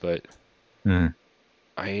ones, but Mm.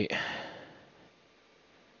 I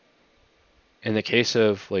in the case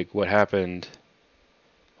of like what happened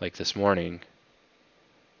like this morning,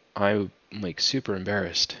 I'm like super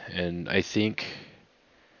embarrassed, and I think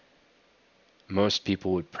most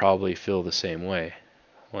people would probably feel the same way,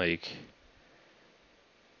 like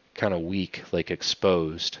kind of weak, like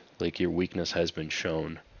exposed, like your weakness has been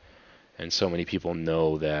shown. And so many people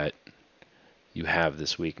know that you have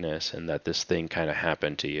this weakness and that this thing kind of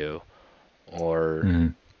happened to you, or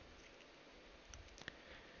Mhm.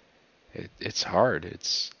 it's hard.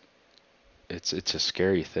 It's a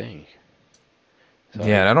scary thing. So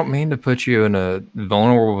Yeah, and I don't mean to put you in a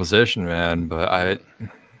vulnerable position, man, but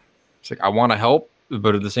it's like I want to help,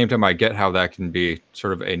 but at the same time, I get how that can be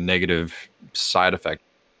sort of a negative side effect.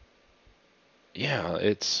 yeah,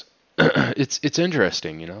 it's it's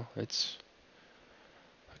interesting, you know. It's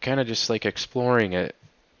kind of just like exploring it,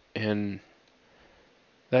 and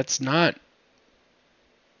that's not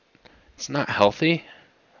it's not healthy,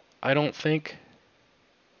 I don't think,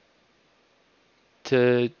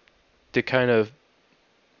 to kind of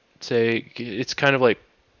say it's kind of like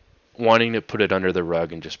wanting to put it under the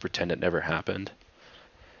rug and just pretend it never happened.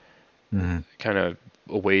 Mhm. Kind of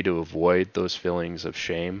a way to avoid those feelings of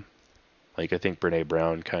shame. Like I think Brene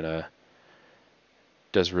Brown kind of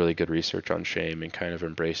does really good research on shame and kind of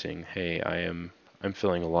embracing, hey, I'm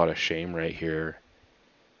feeling a lot of shame right here,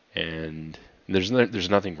 and there's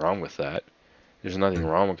nothing wrong with that. There's nothing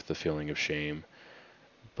wrong with the feeling of shame,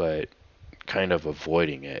 but kind of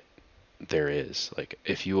avoiding it, there is. Like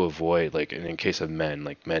if you avoid, like in case of men,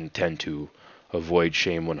 like men tend to avoid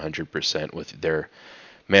shame 100% with their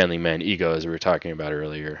manly man ego, as we were talking about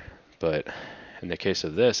earlier. But in the case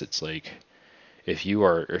of this, it's like if you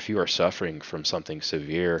are suffering from something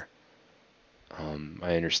severe,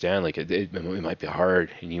 I understand. Like it might be hard,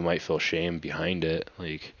 and you might feel shame behind it.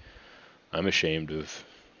 Like I'm ashamed of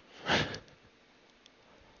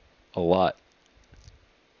a lot.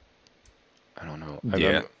 I don't know.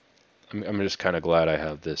 Yeah, I'm just kind of glad I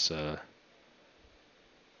have this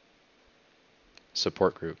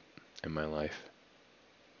support group in my life.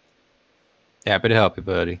 happy to help you,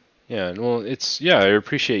 buddy. Yeah, and well, yeah. I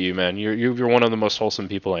appreciate you, man. You're one of the most wholesome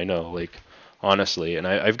people I know. Like honestly, and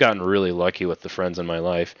I've gotten really lucky with the friends in my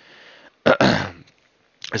life,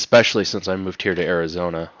 especially since I moved here to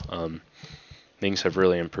Arizona. Things have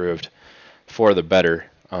really improved for the better.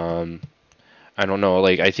 I don't know.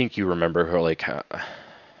 Like I think you remember her, like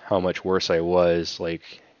how much worse I was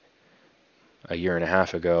like a year and a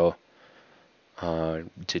half ago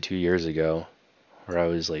to 2 years ago, where I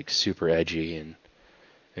was like super edgy and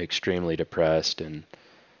extremely depressed and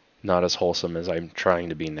not as wholesome as I'm trying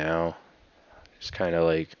to be now. Just kind of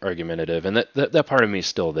like argumentative, and that part of me is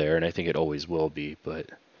still there, and I think it always will be, but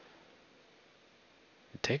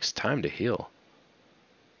it takes time to heal.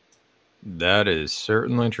 That is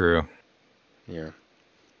certainly true. Yeah.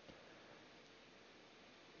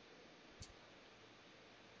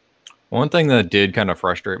 One thing that did kind of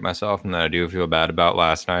frustrate myself and that I do feel bad about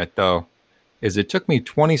last night, though, is it took me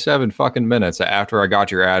 27 fucking minutes after I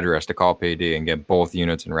got your address to call PD and get both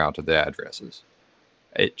units en route to the addresses.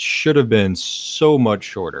 It should have been so much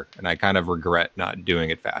shorter, and I kind of regret not doing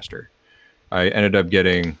it faster. I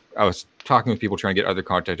was talking with people trying to get other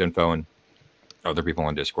contact info and other people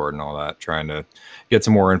on Discord and all that, trying to get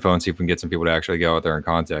some more info and see if we can get some people to actually go out there and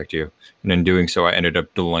contact you. And in doing so, I ended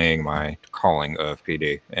up delaying my calling of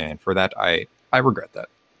PD. And for that, I regret that.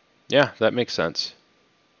 Yeah, that makes sense.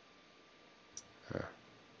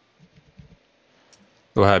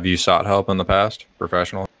 Well, have you sought help in the past,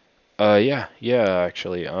 professional? Yeah,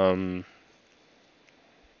 actually. I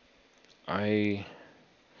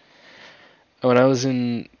when I was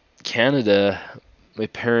in Canada, my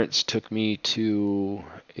parents took me to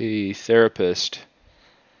a therapist,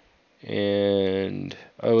 and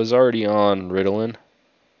I was already on Ritalin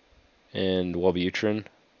and Wellbutrin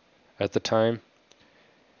at the time,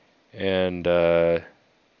 and I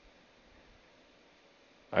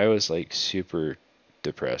was like super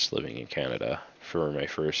depressed living in Canada for my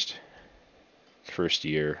first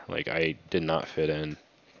year. Like I did not fit in.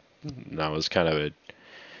 And I was kind of a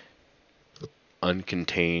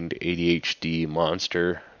uncontained ADHD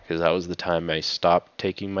monster because that was the time I stopped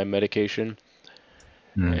taking my medication,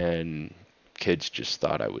 Mm. and kids just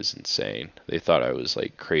thought I was insane. They thought I was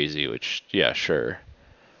like crazy, which yeah, sure.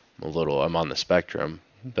 I'm on the spectrum,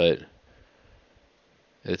 but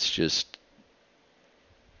it's just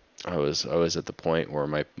I was at the point where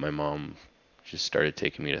my mom just started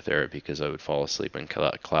taking me to therapy because I would fall asleep in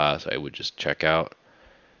class. I would just check out,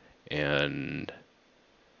 and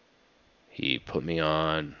he put me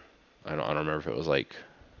on. I don't remember if it was like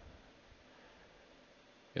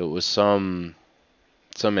it was some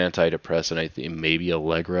antidepressant. I think maybe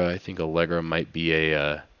Allegra. I think Allegra might be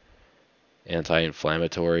a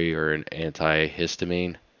anti-inflammatory or an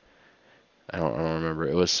antihistamine. I don't remember.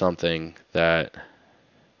 It was something that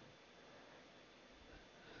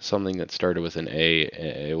started with an A.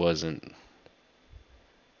 It wasn't.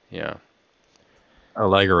 Yeah.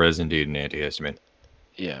 Allegra is indeed an antihistamine.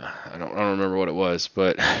 Yeah. I don't remember what it was,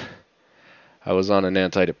 but I was on an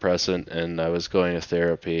antidepressant and I was going to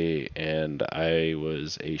therapy, and I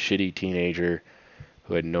was a shitty teenager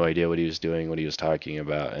who had no idea what he was doing, what he was talking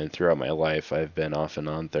about. And throughout my life, I've been off and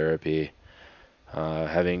on therapy,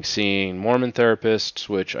 having seen Mormon therapists,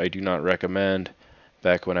 which I do not recommend,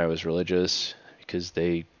 back when I was religious, because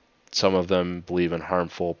some of them believe in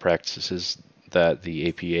harmful practices that the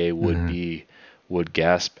APA Mm-hmm. would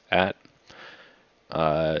gasp at.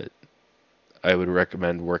 Uh, I would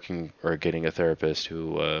recommend working or getting a therapist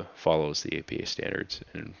who follows the APA standards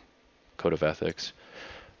and code of ethics.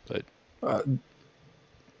 But Uh,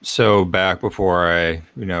 so back before I,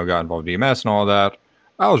 got involved in EMS and all that,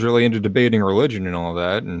 I was really into debating religion and all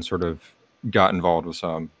that, and sort of got involved with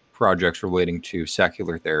some projects relating to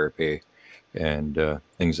secular therapy and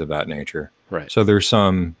things of that nature. right. So there's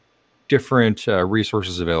some different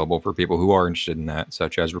resources available for people who are interested in that,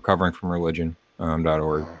 such as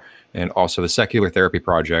recoveringfromreligion.org, and also the Secular Therapy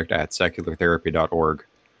Project at seculartherapy.org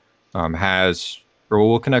has or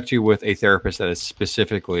will connect you with a therapist that is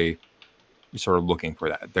specifically sort of looking for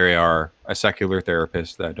that. They are a secular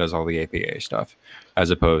therapist that does all the APA stuff, as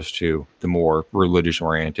opposed to the more religious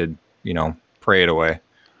oriented, pray it away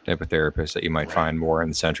type of therapist that you might Right. find more in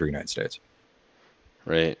the central United States.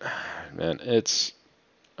 Right. Man,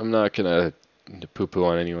 I'm not gonna poo-poo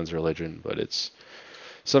on anyone's religion, but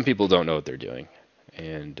some people don't know what they're doing,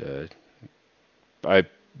 and I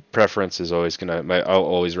preference is always I'll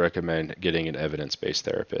always recommend getting an evidence-based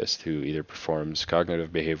therapist who either performs cognitive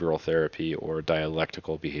behavioral therapy or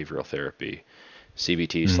dialectical behavioral therapy,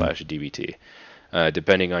 CBT Mm. slash DBT.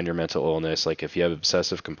 Depending on your mental illness, like if you have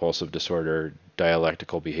obsessive compulsive disorder,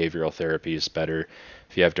 dialectical behavioral therapy is better.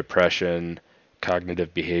 If you have depression,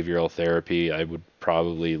 cognitive behavioral therapy, I would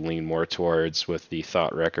probably lean more towards with the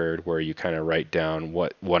thought record, where you kind of write down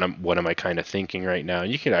what am I kind of thinking right now.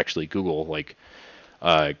 And you can actually Google like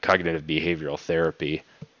cognitive behavioral therapy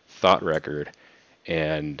thought record,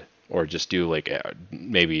 and or just do like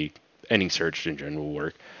maybe any search engine will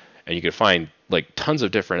work, and you can find like tons of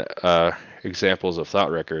different examples of thought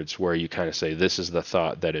records where you kind of say, this is the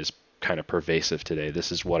thought that is kind of pervasive today,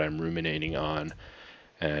 this is what I'm ruminating on.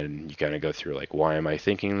 And you kind of go through like, why am I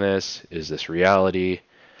thinking this? Is this reality?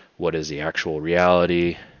 What is the actual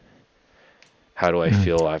reality? How do I Mm.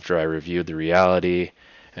 feel after I reviewed the reality?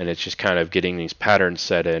 And it's just kind of getting these patterns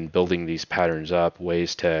set in, building these patterns up,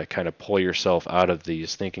 ways to kind of pull yourself out of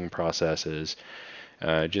these thinking processes.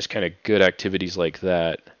 Just kind of good activities like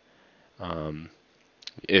that. Um,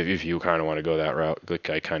 if you kind of want to go that route, like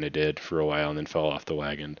I kind of did for a while and then fell off the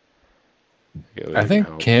wagon, it would I even think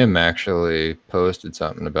help. Kim actually posted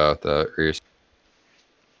something about that recently.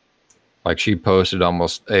 Like she posted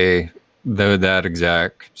almost that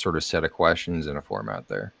exact sort of set of questions in a format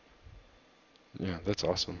there. Yeah, that's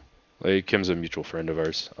awesome. Like Kim's a mutual friend of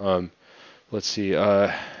ours. Let's see.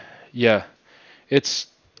 Yeah, it's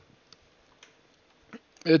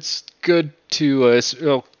it's good to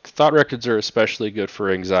thought records are especially good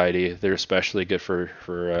for anxiety. They're especially good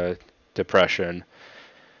for depression,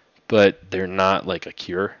 but they're not like a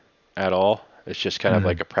cure at all. It's just kind of Mm-hmm.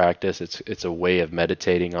 like a practice. It's a way of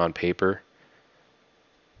meditating on paper.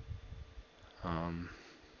 Um,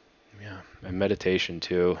 yeah, and meditation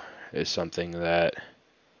too is something that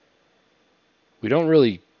we don't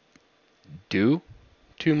really do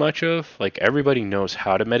too much of. Like everybody knows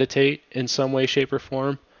how to meditate in some way, shape, or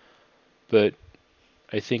form, but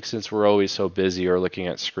I think since we're always so busy or looking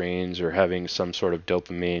at screens or having some sort of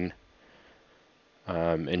dopamine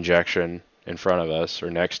injection in front of us or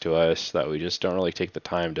next to us, that we just don't really take the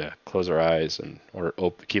time to close our eyes and or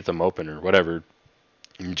keep them open or whatever,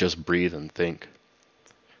 and just breathe and think.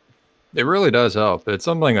 It really does help. It's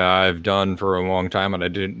something that I've done for a long time, and I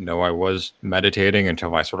didn't know I was meditating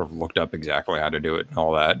until I sort of looked up exactly how to do it and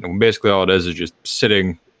all that. And basically, all it is just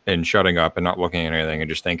sitting and shutting up and not looking at anything and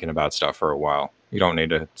just thinking about stuff for a while. You don't need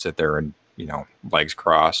to sit there and, legs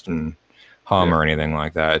crossed and hum Yeah. or anything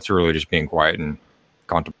like that. It's really just being quiet and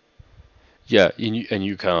contemplating. Yeah, and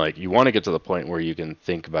you kind of like you want to get to the point where you can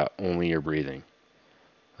think about only your breathing.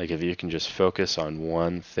 Like if you can just focus on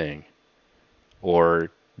one thing,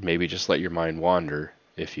 or maybe just let your mind wander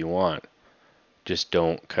if you want. Just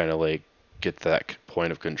don't kind of like get to that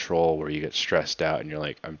point of control where you get stressed out and you're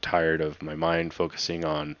like, I'm tired of my mind focusing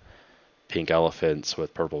on pink elephants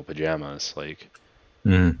with purple pajamas. Like,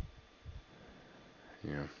 Mm.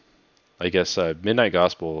 you know, I guess Midnight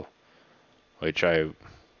Gospel, which I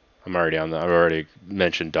I've already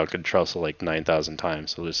mentioned Duncan Trussell like 9,000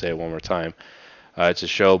 times. So I'll just say it one more time. It's a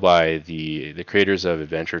show by the creators of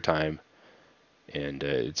Adventure Time, and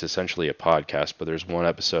it's essentially a podcast. But there's one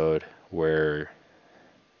episode where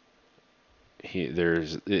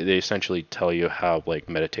they essentially tell you how like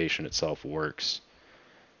meditation itself works.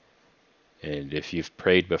 And if you've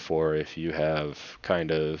prayed before, if you have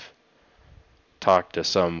kind of talked to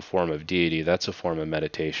some form of deity, that's a form of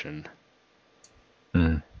meditation.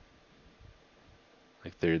 Mm.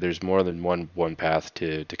 Like there's more than one path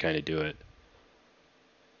to kind of do it.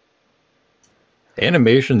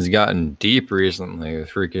 Animation's gotten deep recently with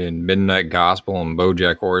freaking Midnight Gospel and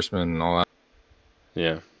BoJack Horseman and all that.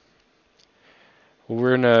 Yeah. Well,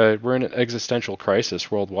 we're in an existential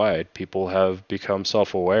crisis worldwide. People have become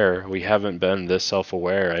self-aware. We haven't been this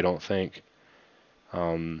self-aware, I don't think,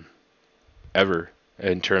 um, ever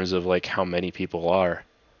in terms of like how many people are.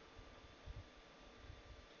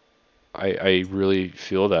 I really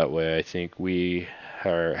feel that way. I think we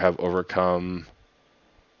have overcome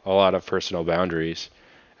a lot of personal boundaries.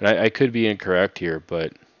 And I could be incorrect here,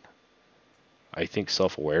 but I think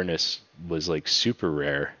self-awareness was like super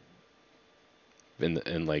rare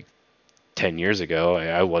in like 10 years ago.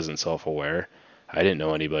 I wasn't self-aware. I didn't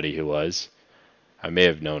know anybody who was. I may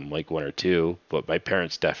have known like one or two, but my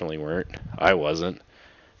parents definitely weren't. I wasn't.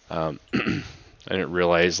 I didn't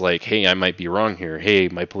realize like, hey, I might be wrong here. Hey,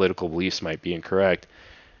 my political beliefs might be incorrect.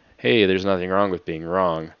 Hey, there's nothing wrong with being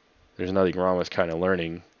wrong. There's nothing wrong with kind of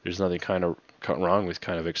learning. There's nothing kind of wrong with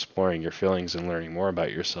kind of exploring your feelings and learning more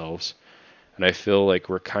about yourselves. And I feel like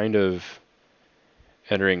we're kind of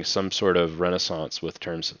entering some sort of renaissance with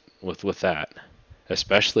terms with that,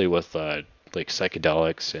 especially with like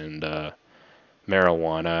psychedelics and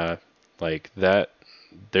marijuana, like that.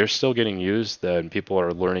 They're still getting used, and people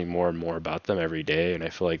are learning more and more about them every day. And I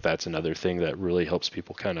feel like that's another thing that really helps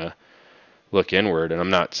people kind of look inward. And I'm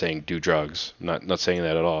not saying do drugs. I'm not saying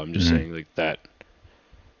that at all. I'm just Mm-hmm. saying like that,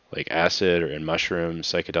 like acid or in mushrooms,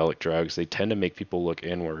 psychedelic drugs, they tend to make people look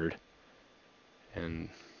inward and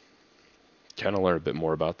kind of learn a bit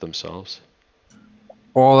more about themselves.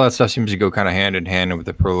 All that stuff seems to go kind of hand in hand with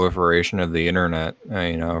the proliferation of the internet,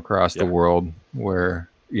 across the Yeah. world, where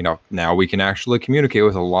now we can actually communicate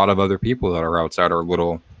with a lot of other people that are outside our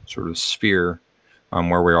little sort of sphere,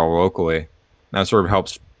 where we are locally. And that sort of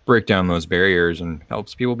helps break down those barriers and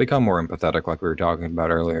helps people become more empathetic, like we were talking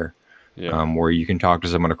about earlier. Yeah. Where you can talk to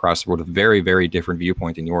someone across the world with a very, very different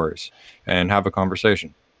viewpoint than yours and have a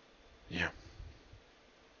conversation. Yeah.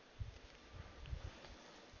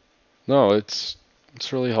 No, it's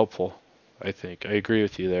really helpful. I think I agree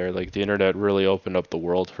with you there. Like the internet really opened up the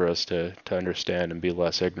world for us to understand and be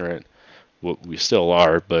less ignorant. What we still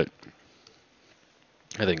are, but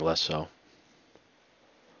I think less so.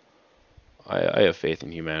 I have faith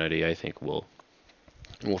in humanity. I think we'll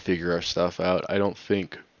figure our stuff out. I don't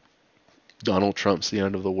think Donald Trump's the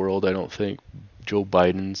end of the world. I don't think Joe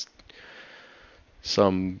Biden's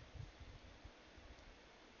some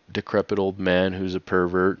decrepit old man who's a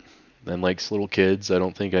pervert and likes little kids. I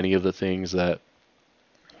don't think any of the things that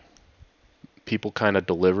people kind of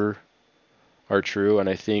deliver are true. And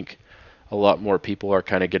I think a lot more people are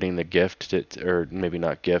kind of getting the gift, or maybe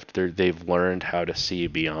not gift. They've learned how to see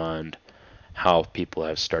beyond how people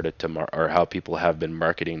have started to or how people have been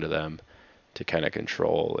marketing to them to kind of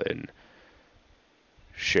control and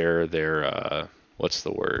share their what's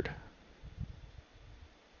the word?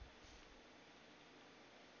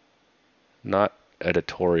 Not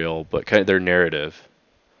editorial, but kind of their narrative.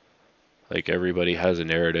 Like everybody has a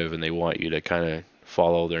narrative and they want you to kind of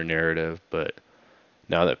follow their narrative, but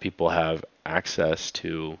now that people have access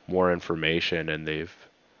to more information and they've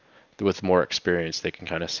with more experience, they can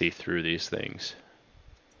kind of see through these things.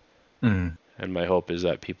 Mm. And my hope is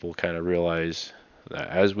that people kind of realize that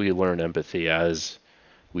as we learn empathy, as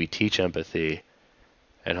we teach empathy,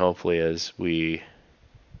 and hopefully as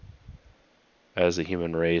a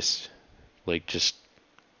human race, like just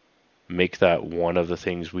make that one of the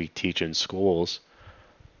things we teach in schools,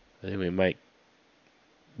 then we might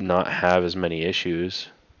not have as many issues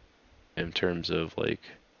in terms of like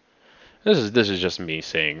this is just me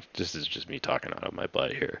saying this is just me talking out of my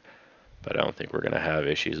butt here. But I don't think we're gonna have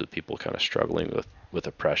issues with people kind of struggling with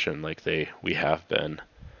oppression like we have been.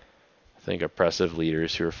 I think oppressive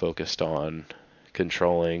leaders who are focused on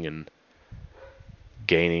controlling and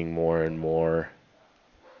gaining more and more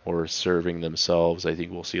or serving themselves, I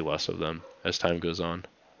think we'll see less of them as time goes on.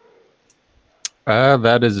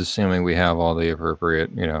 That is assuming we have all the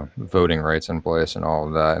appropriate, voting rights in place and all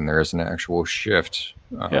of that, and there is an actual shift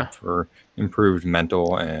Yeah. for improved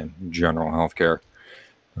mental and general health care.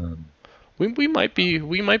 Um, we might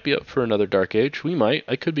be up for another dark age. We might.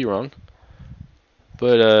 I could be wrong.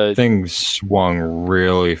 But Things swung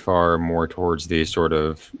really far more towards the sort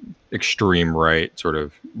of extreme right, sort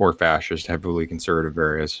of more fascist, heavily conservative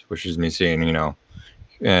areas, which is me seeing,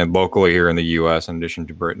 and locally here in the U.S., in addition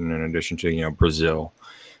to Britain, in addition to Brazil,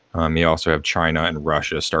 you also have China and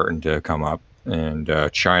Russia starting to come up, and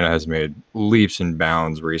China has made leaps and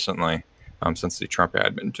bounds recently since the Trump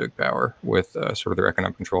admin took power with sort of their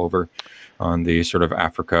economic control over on the sort of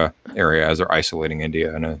Africa area as they're isolating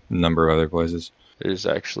India and a number of other places. there's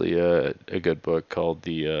actually a good book called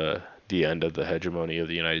The End of the Hegemony of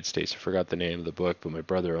the United States. I forgot the name of the book, but my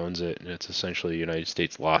brother owns it, and it's essentially the United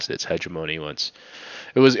States lost its hegemony once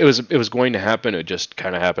it was going to happen. It just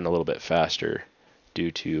kind of happened a little bit faster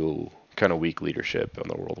due to kind of weak leadership on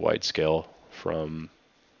the worldwide scale from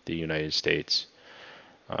the United States.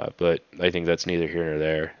 But I think that's neither here nor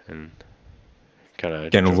there, and kind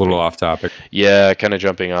of Getting a little off topic. yeah, kind of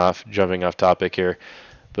jumping off topic here.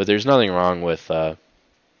 But there's nothing wrong with. I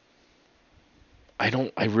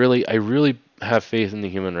really have faith in the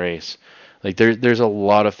human race. Like there's a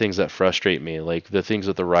lot of things that frustrate me, like the things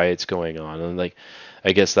with the riots going on, and like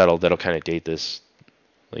I guess that'll kind of date this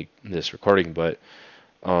recording, but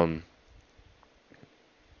um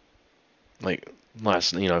like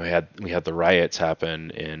last we had the riots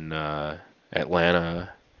happen in Atlanta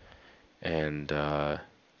and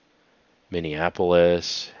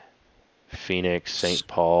Minneapolis, Phoenix, St.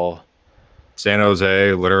 Paul, San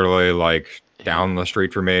Jose, literally like down the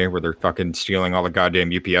street from me, where they're fucking stealing all the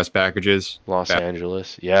goddamn UPS packages. Los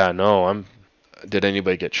Angeles. Yeah, no, did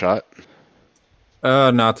anybody get shot?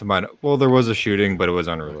 Not to my. Well, there was a shooting, but it was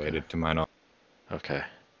unrelated to my knowledge. Okay.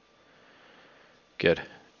 Good.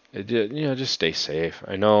 Just stay safe.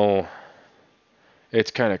 I know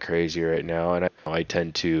it's kind of crazy right now, and I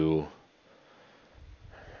tend to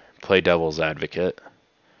play devil's advocate.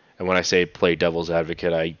 And when I say play devil's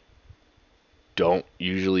advocate, I don't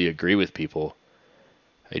usually agree with people.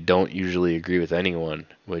 I don't usually agree with anyone,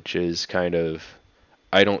 which is kind of,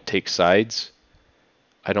 I don't take sides.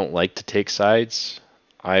 I don't like to take sides.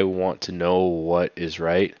 I want to know what is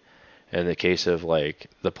right. In the case of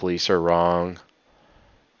like the police are wrong,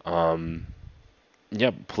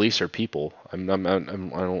 yeah, police are people. I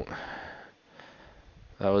don't.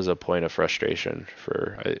 That was a point of frustration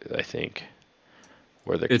for I think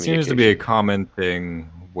where the It seems to be a common thing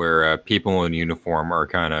where people in uniform are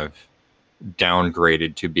kind of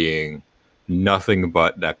downgraded to being nothing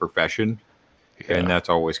but that profession, and that's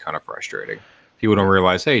always kind of frustrating. People don't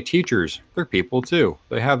realize, hey, teachers, they're people too.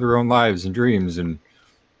 They have their own lives and dreams and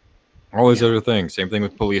all these other things. Same thing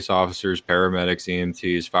with police officers, paramedics,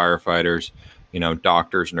 EMTs, firefighters,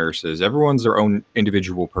 doctors, nurses. Everyone's their own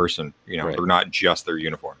individual person. Right. They're not just their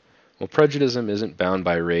uniform. Well, prejudice isn't bound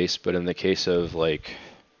by race, but in the case of like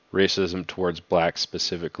racism towards blacks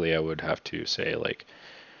specifically, I would have to say like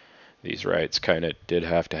these riots kind of did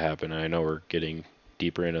have to happen. I know we're getting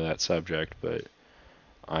deeper into that subject, but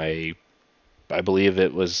I believe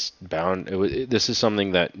it was bound. This is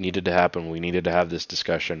something that needed to happen. We needed to have this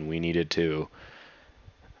discussion. We needed to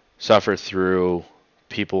suffer through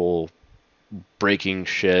people breaking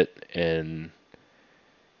shit and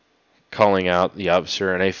calling out the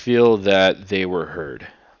officer, and I feel that they were heard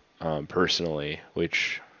personally,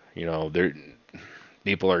 which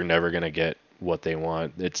people are never going to get what they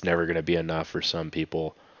want. It's never going to be enough for some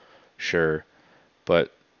people, sure,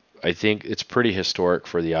 but I think it's pretty historic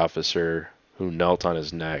for the officer who knelt on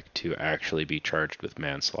his neck to actually be charged with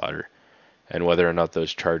manslaughter. And whether or not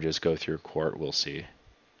those charges go through court, we'll see.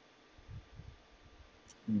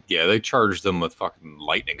 Yeah, they charged them with fucking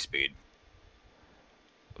lightning speed.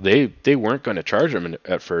 They weren't going to charge him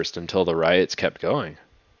at first until the riots kept going.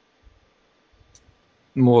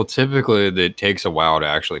 Well, typically it takes a while to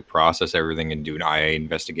actually process everything and do an IA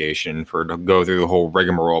investigation for it to go through the whole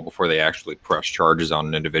rigmarole before they actually press charges on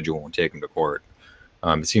an individual and take them to court.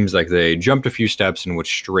 It seems like they jumped a few steps and went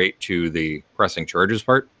straight to the pressing charges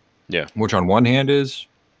part. Yeah. Which on one hand is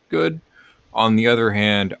good. On the other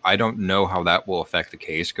hand, I don't know how that will affect the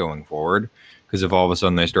case going forward. Because if all of a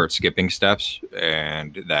sudden they start skipping steps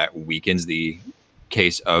and that weakens the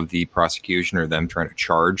case of the prosecution or them trying to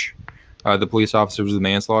charge the police officers with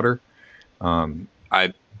manslaughter, I'm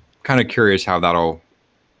kind of curious how that'll,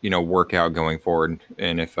 work out going forward,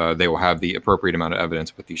 and if they will have the appropriate amount of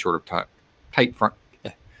evidence with the short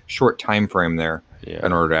time frame there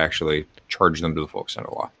in order to actually charge them to the full extent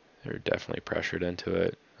of the law. They're definitely pressured into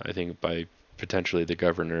it. I think by potentially the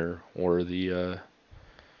governor or the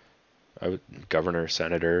governor,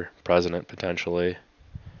 senator, president potentially.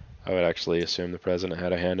 I would actually assume the president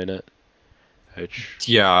had a hand in it. Which,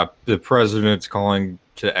 Yeah, the president's calling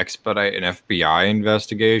to expedite an FBI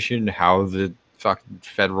investigation. How the fucking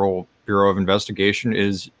Federal Bureau of Investigation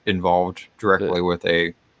is involved the, directly with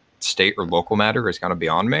a state or local matter is kind of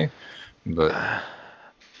beyond me. But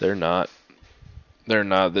they're not. They're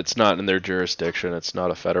not. It's not in their jurisdiction. It's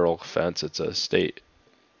not a federal offense. It's a state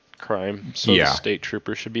crime. So the yeah, state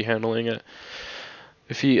trooper should be handling it.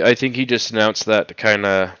 I think he just announced that to kind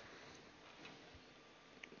of,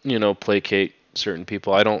 placate certain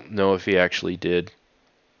people. I don't know if he actually did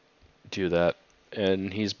do that,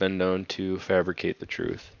 and he's been known to fabricate the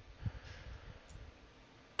truth.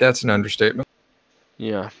 that's an understatement.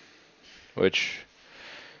 Yeah, which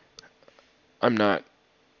I'm not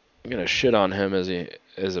gonna shit on him as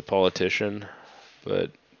a politician, but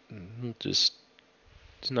just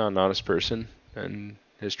he's not an honest person, and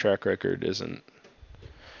his track record isn't.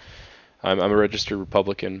 I'm a registered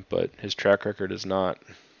Republican, but his track record is not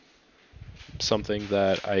something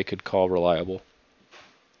that I could call reliable.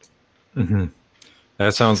 Mm-hmm.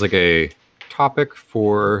 That sounds like a topic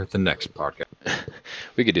for the next podcast.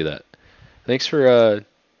 We could do that. Thanks for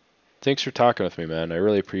talking with me, man. I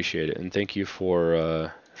really appreciate it, and thank you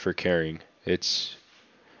for caring. I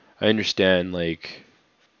understand, like,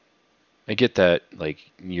 I get that, like,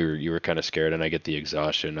 you were kind of scared, and I get the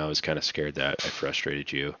exhaustion. I was kind of scared that I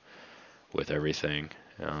frustrated you with everything.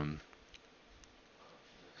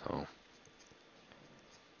 So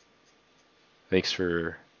thanks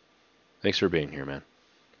for being here, man.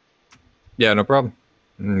 Yeah, no problem.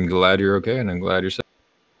 I'm glad you're okay, and I'm glad you're safe.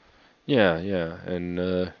 Yeah, yeah,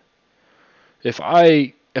 and if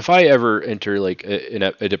I ever enter like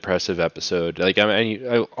a depressive episode, like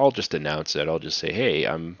I'll just announce it. I'll just say, hey,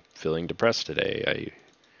 I'm feeling depressed today.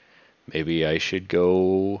 Maybe I should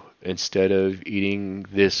go, instead of eating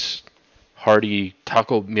this hearty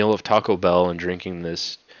taco meal of Taco Bell and drinking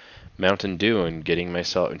this Mountain Dew and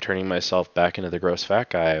turning myself back into the gross fat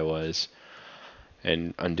guy I was,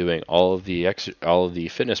 and undoing all of the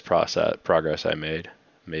fitness progress I made.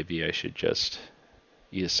 Maybe I should just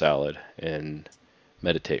eat a salad and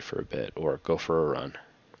meditate for a bit or go for a run.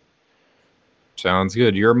 Sounds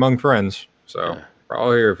good. You're among friends, so Yeah. we're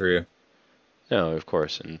all here for you. No, of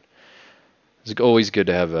course, and it's always good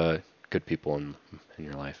to have good people in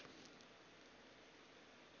your life.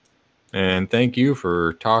 And thank you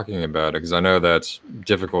for talking about it, because I know that's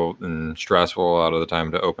difficult and stressful a lot of the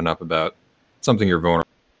time to open up about something you're vulnerable.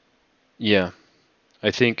 Yeah,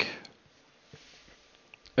 I think,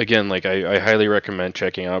 again, like I highly recommend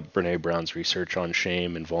checking out Brene Brown's research on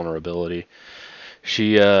shame and vulnerability.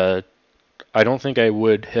 I don't think I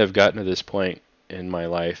would have gotten to this point in my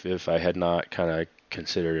life if I had not kind of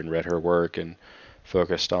considered and read her work and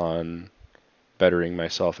focused on bettering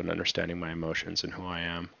myself and understanding my emotions and who I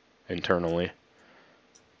am internally.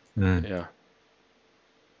 Mm. Yeah.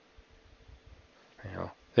 Yeah.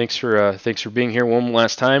 Thanks for being here one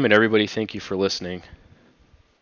last time, and everybody, thank you for listening.